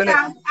fẹ́ jẹ tẹ́lẹ̀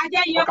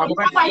ọkà mo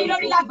fẹ́ jẹ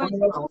tẹ́lẹ̀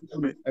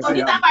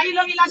onítàpá yín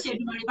lórí láṣẹ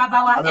Èdùmàrè bàbá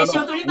wa ẹ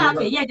ṣeun torí náà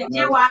pè yẹn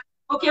jẹ wa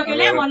òkè òkè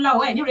lẹ́ẹ̀mọ́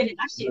lọ́wọ́ ẹ̀ ní ìrẹ̀lẹ̀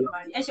láṣẹ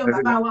Èdùmàrè ẹ ṣeun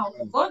bàbá wa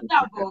ó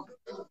dàbọ̀.